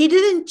 He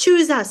didn't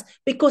choose us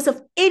because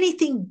of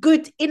anything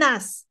good in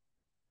us.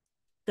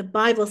 The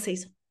Bible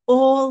says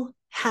all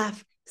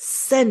have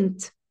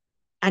sinned.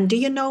 And do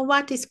you know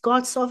what is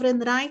God's sovereign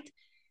right?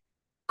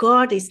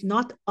 God is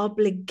not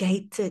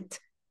obligated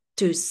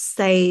to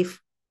save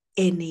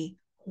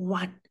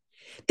anyone.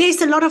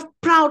 There's a lot of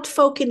proud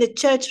folk in the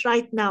church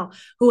right now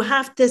who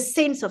have this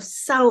sense of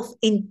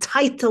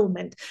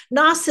self-entitlement,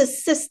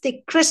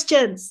 narcissistic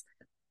Christians.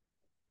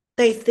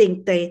 They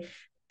think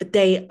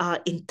they are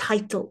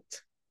entitled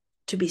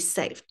to be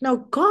saved. No,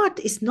 God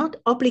is not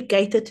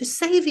obligated to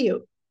save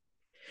you.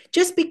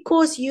 Just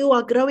because you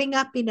are growing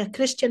up in a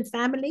Christian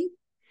family,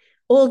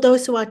 all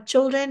those who are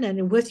children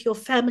and with your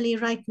family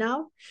right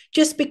now,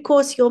 just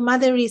because your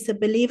mother is a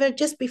believer,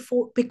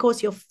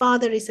 because your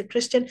father is a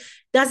Christian,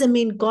 doesn't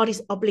mean God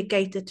is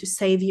obligated to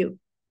save you.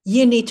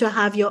 You need to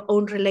have your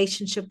own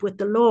relationship with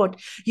the Lord.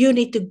 You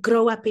need to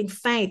grow up in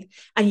faith,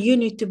 and you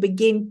need to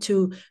begin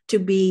to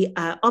be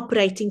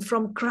operating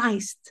from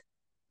Christ.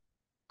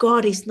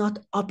 God is not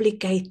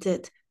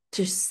obligated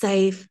to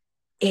save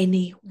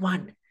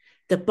anyone.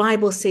 The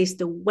Bible says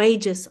the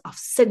wages of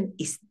sin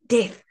is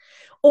death.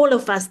 All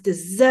of us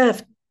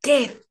deserve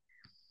death,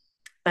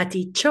 but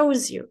he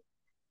chose you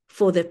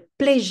for the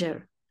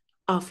pleasure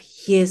of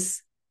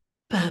his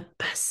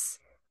purpose.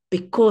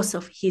 because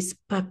of his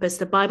purpose.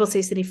 The Bible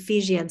says in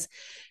Ephesians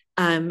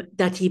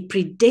that he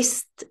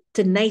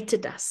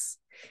predestinated us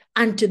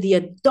unto the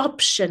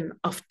adoption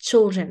of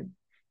children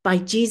by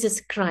Jesus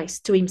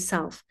Christ to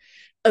himself,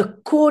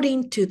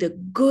 according to the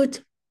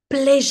good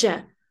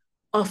pleasure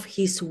of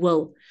his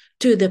will,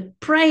 to the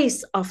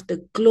praise of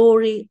the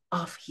glory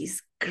of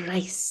his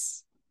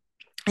grace.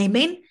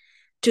 Amen.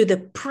 To the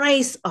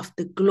praise of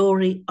the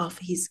glory of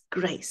his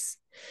grace.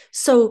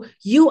 So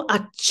you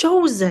are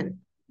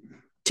chosen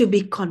to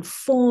be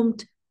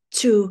conformed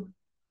to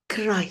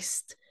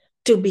Christ,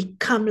 to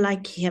become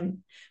like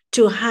him,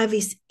 to have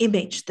his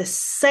image, the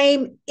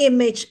same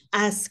image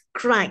as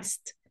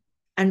Christ.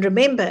 And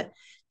remember,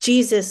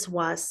 Jesus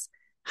was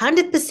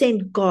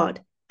 100%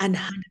 God and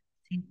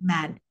 100%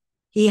 man.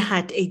 He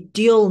had a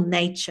dual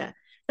nature.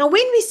 Now,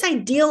 when we say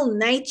dual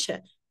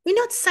nature, we're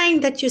not saying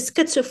that you're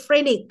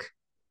schizophrenic.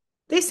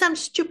 There's some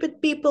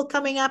stupid people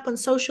coming up on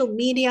social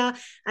media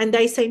and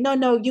they say,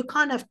 no, you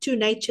can't have two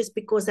natures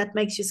because that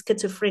makes you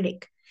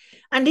schizophrenic.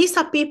 And these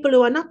are people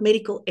who are not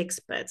medical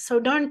experts. So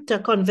don't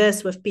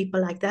converse with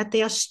people like that.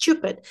 They are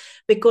stupid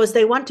because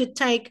they want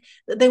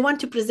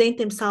to present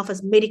themselves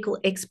as medical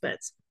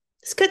experts.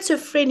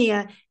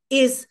 Schizophrenia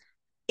is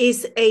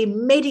a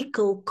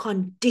medical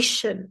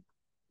condition.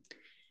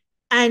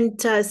 And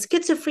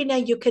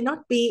schizophrenia, you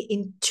cannot be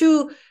in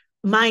two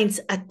minds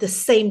at the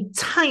same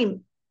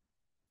time.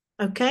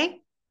 Okay?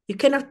 You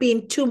cannot be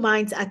in two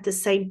minds at the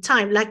same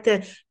time. Like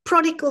the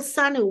prodigal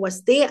son who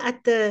was there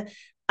at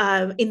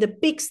in the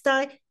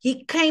pigsty,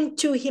 he came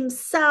to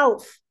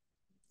himself.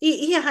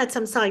 He had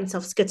some signs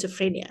of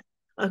schizophrenia.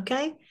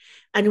 Okay?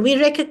 And we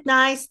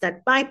recognize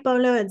that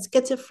bipolar and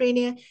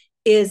schizophrenia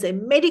is a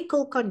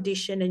medical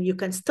condition, and you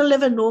can still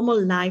live a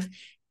normal life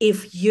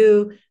if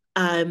you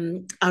are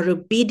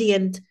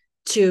obedient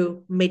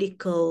to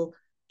medical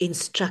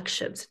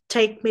instructions.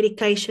 Take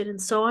medication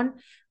and so on.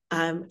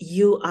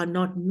 You are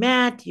not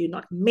mad, you're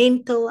not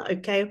mental,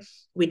 okay?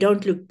 We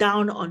don't look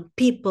down on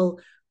people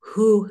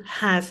who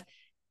have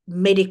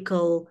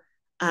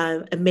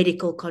a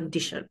medical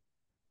condition.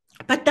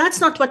 But that's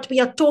not what we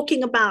are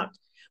talking about.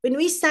 When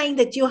we're saying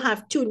that you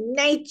have two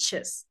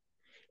natures,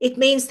 it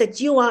means that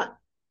you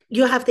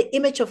have the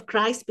image of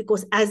Christ,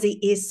 because as he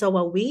is, so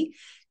are we.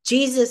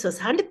 Jesus was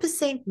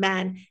 100%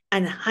 man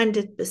and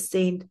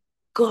 100%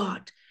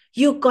 God.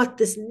 You got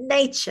this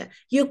nature.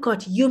 You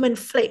got human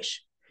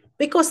flesh.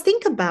 Because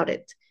think about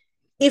it.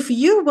 If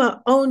you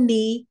were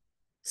only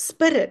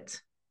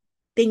spirit,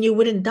 then you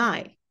wouldn't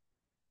die.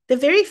 The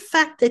very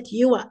fact that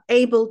you are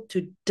able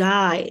to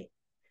die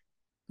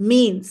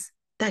means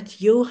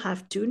that you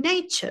have two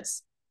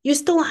natures. You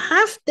still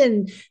have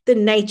the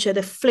nature,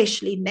 the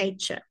fleshly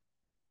nature.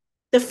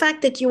 The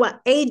fact that you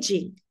are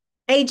aging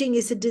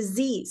is a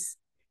disease.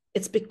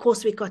 It's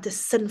because we got a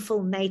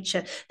sinful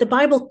nature. The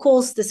Bible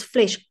calls this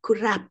flesh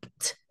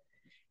corrupt.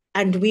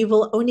 And we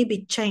will only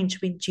be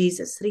changed when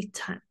Jesus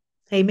returns.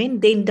 Amen.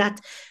 Then that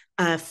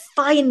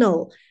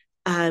final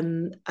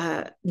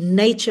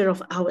nature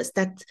of ours,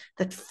 that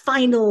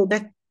final,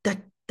 that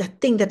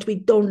thing that we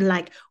don't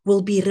like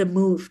will be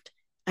removed.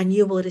 And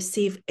you will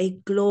receive a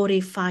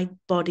glorified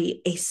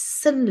body, a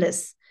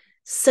sinless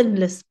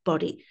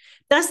body.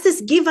 Does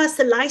this give us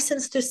a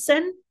license to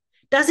sin?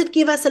 Does it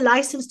give us a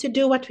license to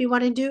do what we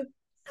want to do?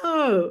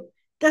 No,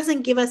 it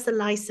doesn't give us a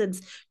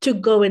license to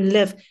go and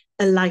live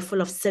a life full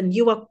of sin.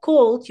 You are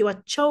called, you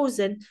are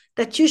chosen,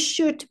 that you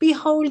should be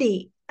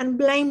holy and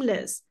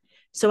blameless.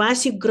 So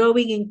as you're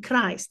growing in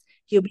Christ,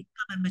 you become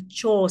a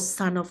mature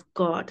son of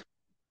God.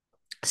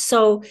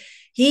 So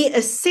he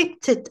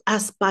accepted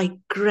us by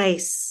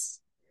grace.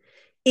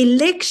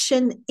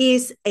 Election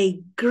is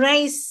a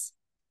grace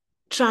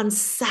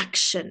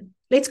transaction.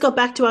 Let's go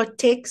back to our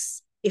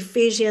text,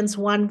 Ephesians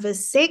 1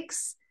 verse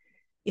 6.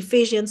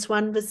 Ephesians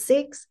 1 verse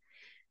 6.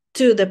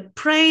 To the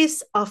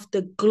praise of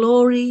the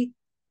glory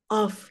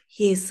of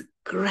his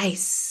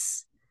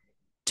grace.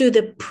 To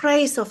the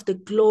praise of the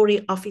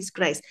glory of his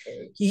grace.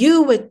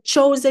 You were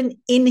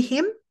chosen in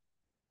him.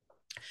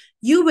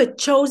 You were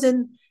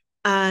chosen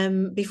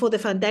before the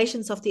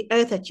foundations of the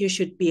earth that you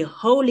should be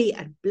holy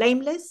and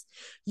blameless.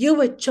 You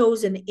were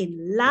chosen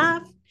in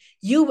love.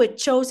 You were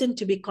chosen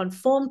to be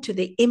conformed to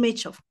the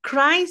image of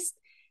Christ.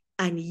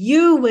 And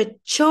you were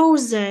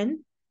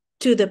chosen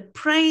to the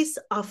praise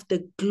of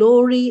the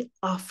glory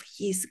of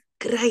his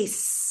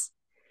grace.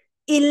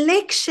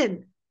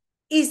 Election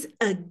is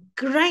a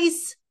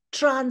grace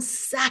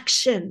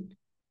transaction.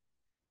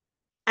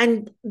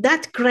 And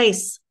that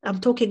grace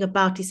I'm talking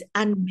about is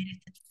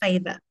unmerited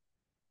favor.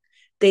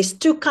 There's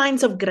two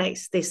kinds of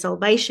grace. There's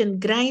salvation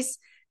grace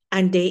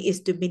and there is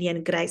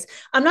dominion grace.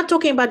 I'm not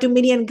talking about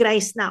dominion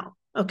grace now.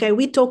 Okay,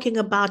 we're talking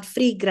about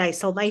free grace,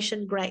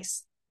 salvation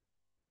grace.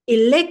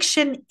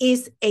 Election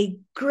is a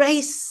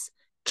grace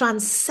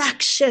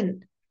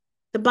transaction.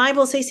 The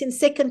Bible says in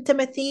 2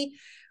 Timothy,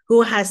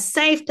 who has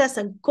saved us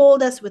and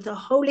called us with a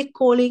holy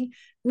calling,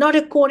 not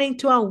according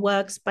to our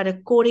works, but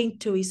according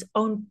to his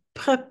own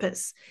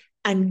purpose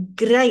and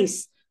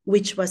grace,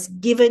 which was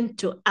given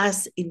to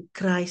us in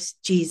Christ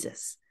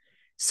Jesus.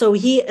 So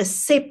he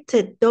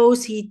accepted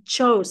those he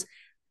chose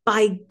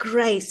by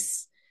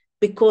grace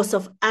because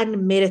of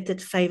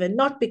unmerited favor,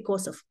 not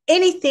because of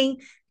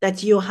anything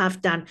that you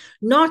have done.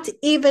 Not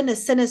even a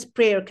sinner's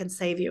prayer can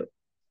save you.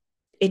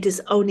 It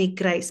is only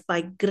grace,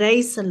 by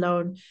grace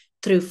alone,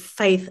 through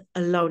faith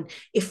alone.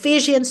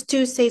 Ephesians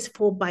 2 says,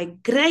 for by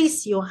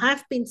grace you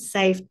have been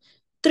saved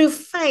through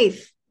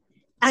faith,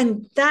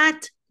 and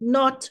that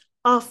not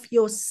of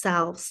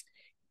yourselves.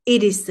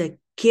 It is the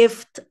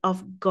gift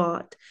of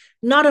God,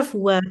 not of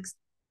works,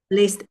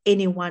 lest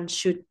anyone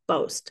should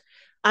boast.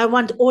 I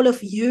want all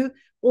of you,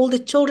 all the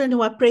children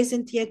who are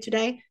present here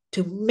today,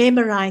 to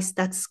memorize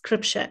that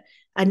scripture.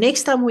 And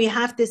next time we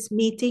have this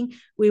meeting,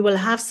 we will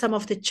have some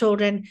of the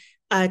children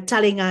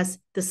telling us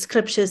the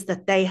scriptures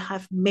that they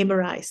have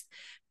memorized.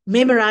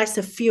 Memorize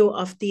a few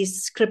of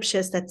these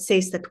scriptures that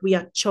says that we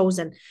are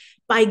chosen.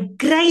 By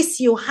grace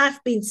you have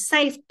been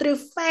saved through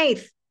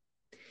faith,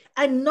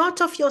 and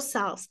not of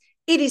yourselves.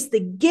 It is the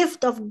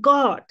gift of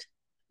God,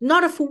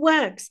 not of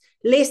works,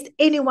 lest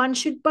anyone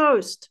should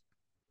boast.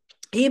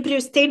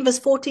 Hebrews 10 verse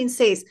 14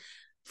 says,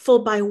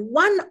 for by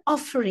one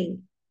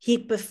offering he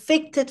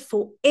perfected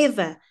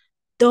forever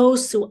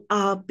those who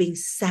are being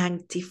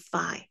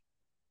sanctified.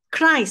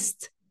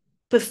 Christ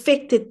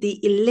perfected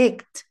the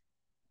elect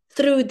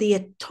through the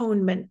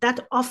atonement.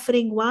 That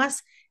offering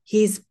was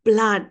his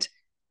blood.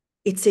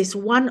 It says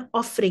one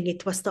offering.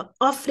 It was the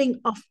offering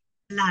of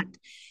blood.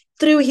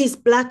 Through his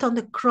blood on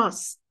the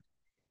cross,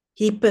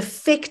 he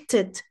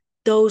perfected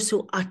those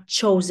who are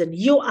chosen.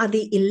 You are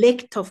the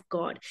elect of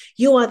God.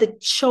 You are the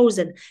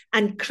chosen.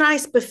 And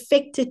Christ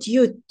perfected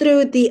you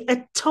through the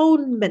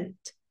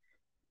atonement.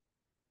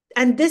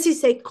 And this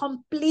is a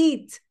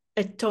complete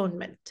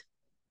atonement.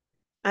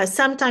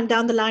 Sometime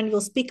down the line, we'll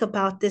speak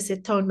about this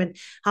atonement,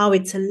 how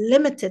it's a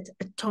limited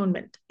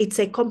atonement. It's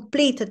a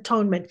complete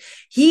atonement.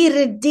 He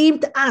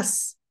redeemed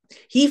us.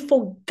 He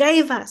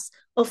forgave us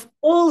of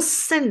all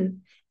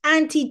sin,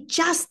 and he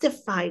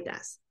justified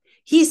us.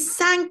 He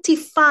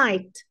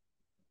sanctified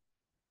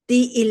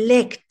the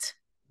elect.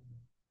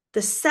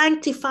 The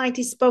sanctified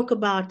he spoke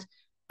about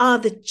are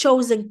the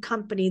chosen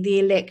company, the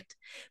elect.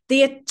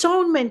 The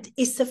atonement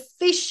is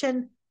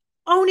sufficient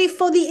only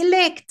for the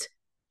elect.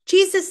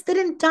 Jesus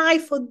didn't die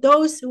for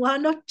those who are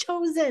not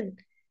chosen.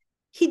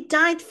 He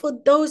died for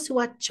those who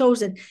are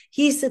chosen.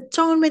 His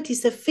atonement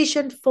is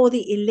sufficient for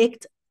the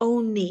elect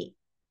only.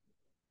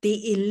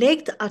 The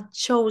elect are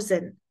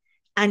chosen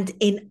and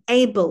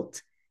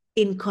enabled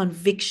in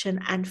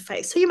conviction and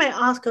faith. So you may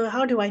ask,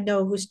 how do I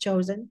know who's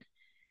chosen?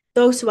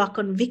 Those who are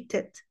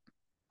convicted.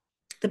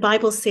 The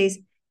Bible says,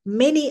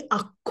 many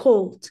are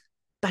called,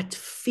 but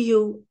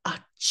few are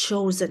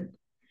chosen.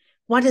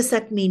 What does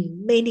that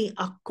mean? Many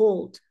are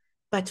called,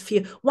 but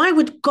few. Why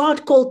would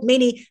God call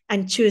many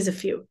and choose a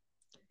few?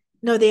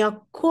 No, they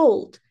are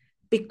called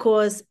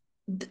because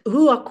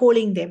who are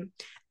calling them?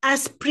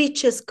 As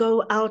preachers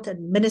go out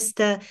and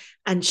minister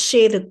and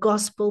share the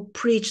gospel,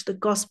 preach the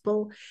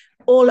gospel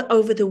all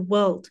over the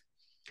world,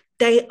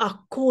 they are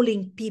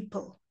calling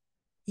people.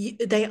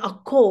 They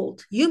are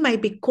called. You may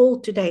be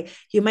called today.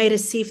 You may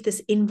receive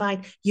this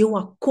invite. You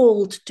are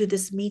called to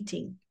this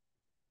meeting,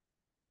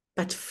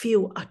 but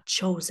few are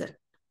chosen.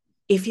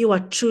 If you are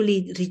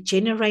truly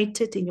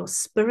regenerated in your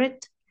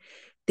spirit,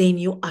 then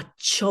you are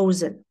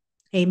chosen.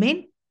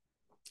 Amen.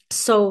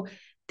 So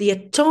the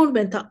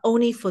atonement are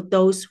only for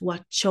those who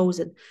are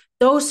chosen.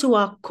 Those who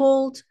are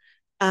called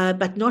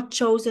but not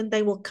chosen,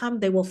 they will come,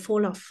 they will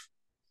fall off.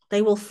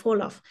 They will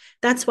fall off.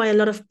 That's why a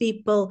lot of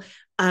people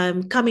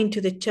come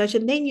into the church,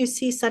 and then you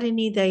see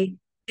suddenly they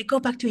go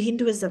back to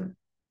Hinduism.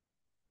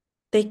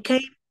 They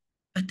came,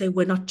 but they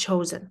were not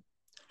chosen.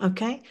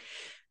 Okay?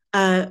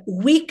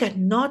 We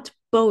cannot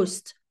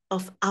boast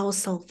of our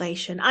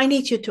salvation. I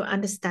need you to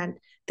understand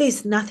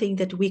there's nothing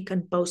that we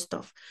can boast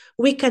of.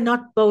 We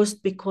cannot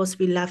boast because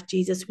we love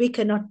Jesus. We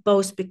cannot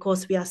boast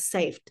because we are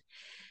saved.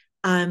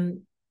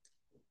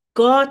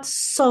 God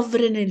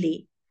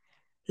sovereignly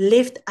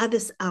left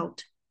others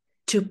out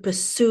to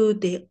pursue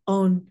their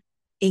own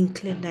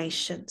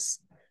inclinations.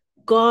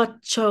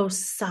 God chose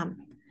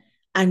some,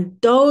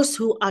 and those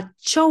who are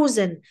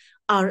chosen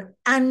are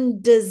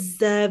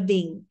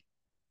undeserving.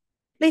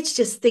 Let's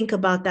just think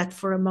about that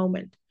for a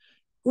moment.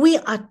 We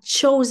are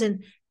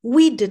chosen.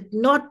 We did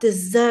not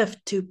deserve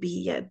to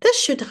be here.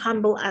 This should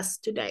humble us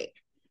today.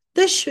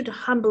 This should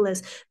humble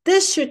us.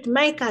 This should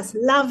make us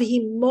love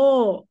him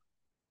more,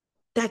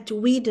 that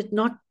we did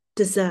not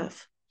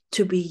deserve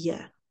to be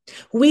here.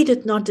 We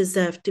did not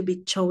deserve to be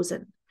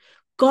chosen.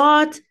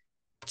 God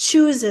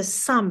chooses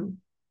some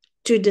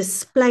to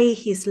display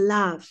his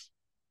love,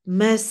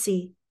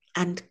 mercy,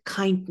 and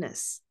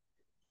kindness.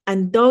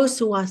 And those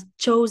who are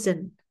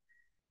chosen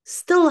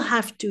still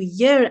have to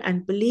hear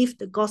and believe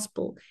the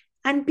gospel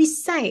and be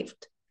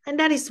saved. And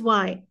that is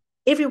why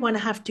everyone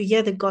have to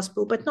hear the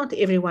gospel, but not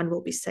everyone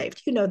will be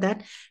saved. You know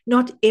that.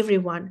 Not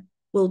everyone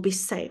will be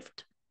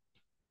saved.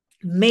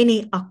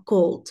 Many are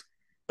called,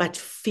 but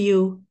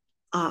few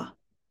are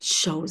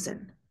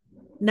chosen.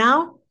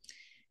 Now,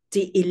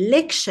 the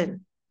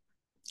election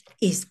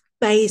is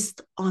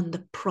based on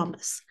the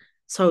promise.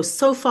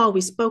 So far we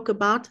spoke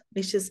about,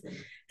 let's just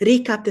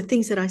recap the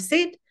things that I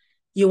said.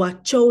 You are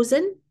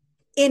chosen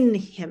in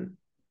him.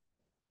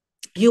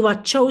 You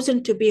are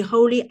chosen to be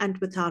holy and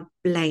without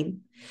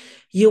blame.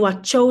 You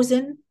are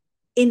chosen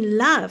in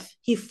love.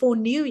 He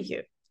foreknew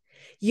you.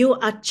 You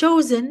are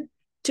chosen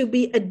to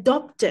be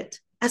adopted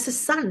as a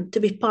son, to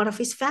be part of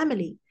his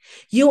family.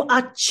 You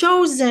are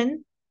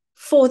chosen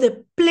for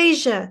the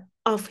pleasure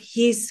of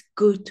his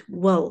good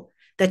will,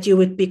 that you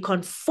would be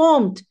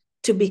conformed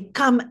to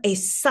become a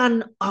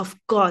son of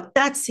God.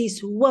 That's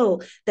his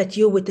will, that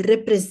you would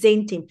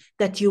represent him,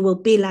 that you will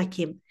be like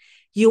him.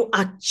 You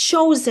are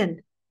chosen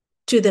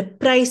to the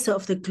praise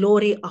of the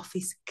glory of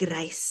his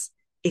grace.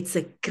 It's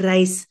a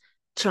grace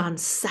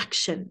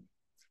transaction.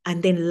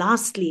 And then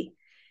lastly,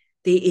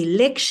 the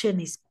election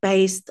is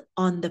based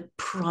on the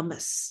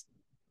promise.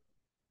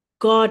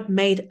 God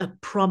made a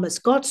promise.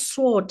 God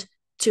swore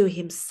to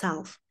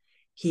himself.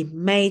 He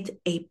made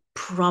a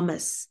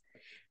promise.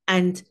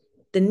 And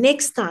the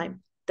next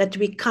time that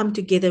we come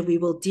together, we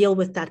will deal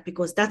with that,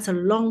 because that's a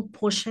long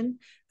portion.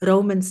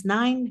 Romans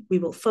 9, we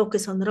will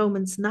focus on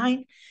Romans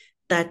 9,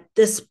 that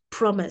this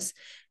promise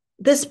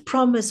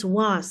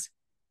was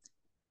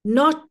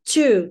not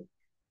to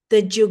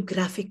the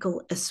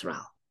geographical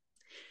Israel.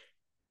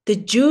 The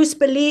Jews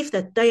believe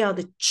that they are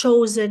the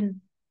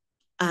chosen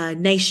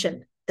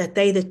nation, that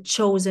they're the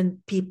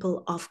chosen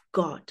people of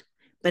God.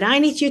 But I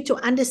need you to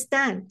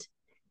understand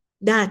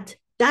that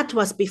that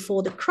was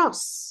before the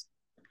cross.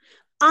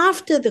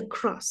 After the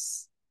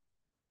cross,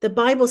 the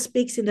Bible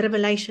speaks in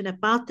Revelation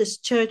about this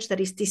church that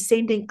is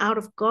descending out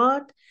of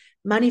God,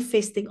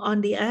 manifesting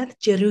on the earth,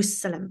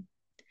 Jerusalem,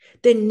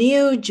 the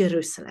new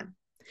Jerusalem.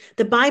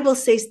 The Bible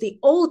says the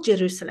old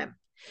Jerusalem,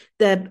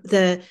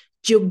 the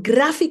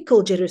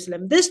geographical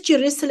Jerusalem, this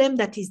Jerusalem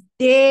that is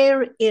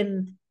there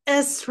in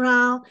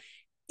Israel,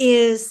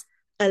 is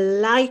a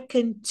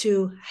liken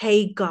to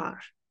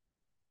Hagar.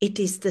 It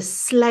is the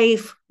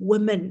slave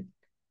woman.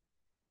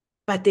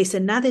 But there's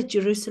another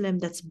Jerusalem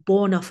that's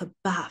born of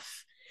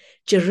above.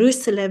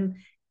 Jerusalem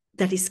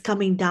that is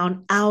coming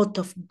down out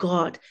of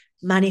God,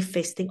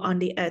 manifesting on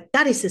the earth.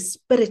 That is a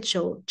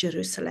spiritual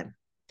Jerusalem.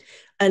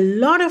 A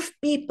lot of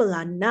people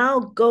are now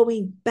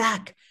going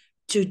back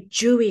to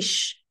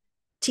Jewish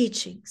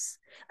teachings.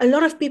 A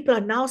lot of people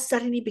are now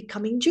suddenly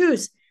becoming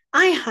Jews.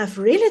 I have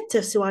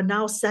relatives who are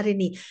now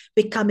suddenly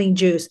becoming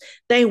Jews.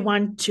 They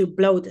want to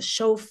blow the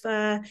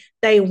shofar.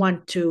 They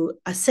want to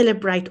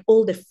celebrate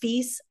all the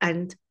feasts.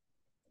 And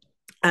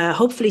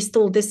hopefully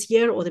still this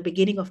year or the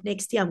beginning of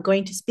next year, I'm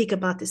going to speak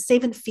about the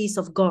 7 feasts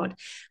of God,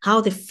 how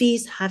the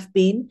feasts have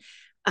been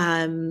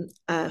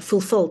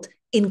fulfilled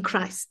in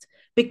Christ.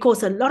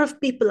 Because a lot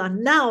of people are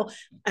now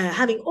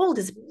having all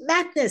this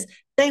madness.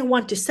 They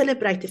want to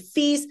celebrate the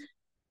feast.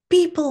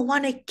 People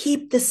want to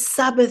keep the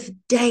Sabbath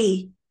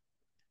day.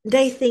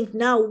 They think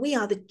now we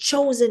are the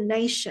chosen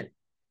nation.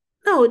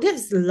 No,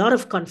 there's a lot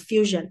of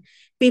confusion.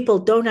 People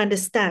don't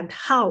understand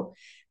how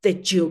the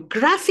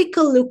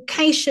geographical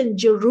location,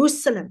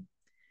 Jerusalem,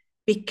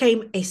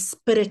 became a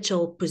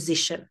spiritual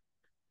position.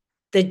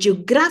 The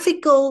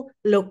geographical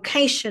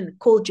location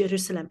called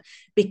Jerusalem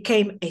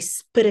became a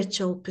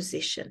spiritual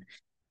position.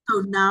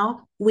 So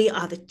now we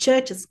are the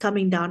church that's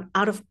coming down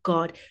out of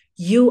God.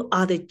 You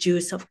are the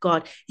Jews of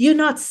God. You're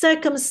not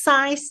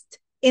circumcised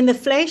in the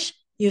flesh,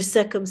 you're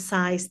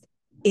circumcised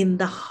in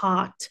the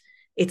heart.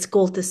 It's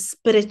called the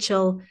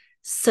spiritual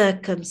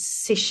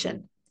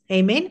circumcision.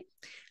 Amen.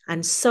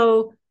 And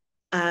so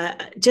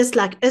just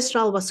like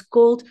Israel was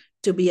called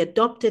to be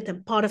adopted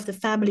and part of the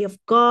family of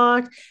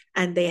God,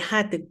 and they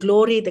had the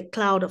glory, the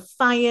cloud of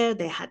fire,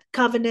 they had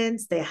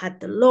covenants, they had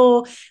the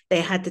law,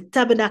 they had the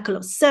tabernacle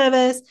of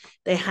service,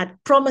 they had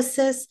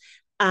promises,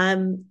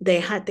 they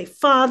had their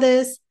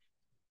fathers,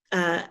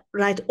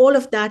 right? All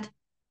of that,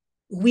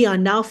 we are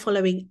now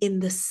following in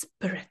the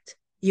Spirit.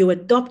 You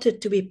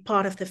adopted to be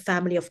part of the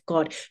family of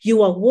God.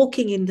 You are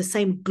walking in the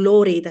same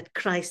glory that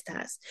Christ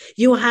has.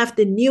 You have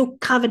the new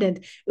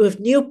covenant with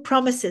new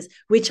promises,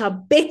 which are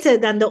better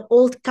than the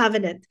old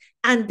covenant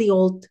and the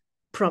old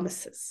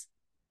promises.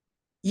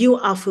 You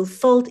are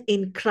fulfilled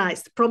in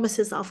Christ.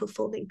 Promises are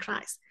fulfilled in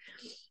Christ.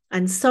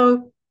 And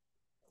so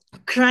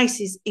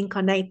Christ is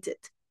incarnated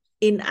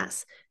in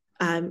us.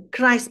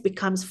 Christ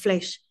becomes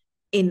flesh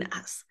in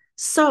us.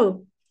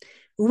 So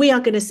we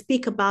are going to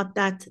speak about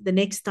that the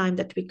next time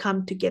that we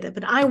come together.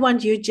 But I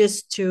want you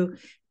just to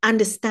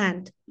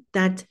understand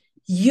that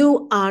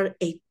you are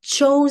a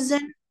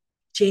chosen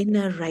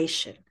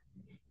generation.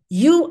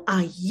 You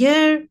are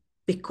here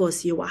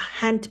because you are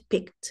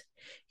handpicked.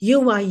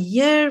 You are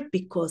here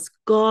because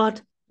God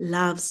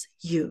loves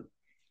you.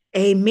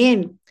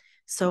 Amen.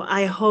 So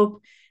I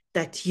hope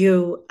that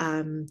you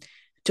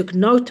took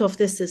note of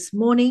this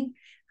morning.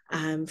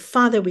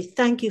 Father, we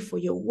thank you for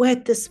your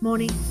word this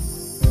morning.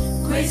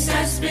 Grace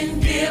has been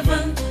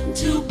given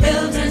to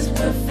build and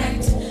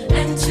perfect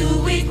and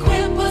to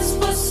equip us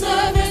for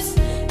service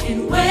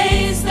in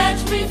ways that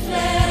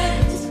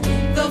reflect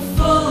the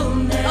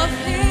fullness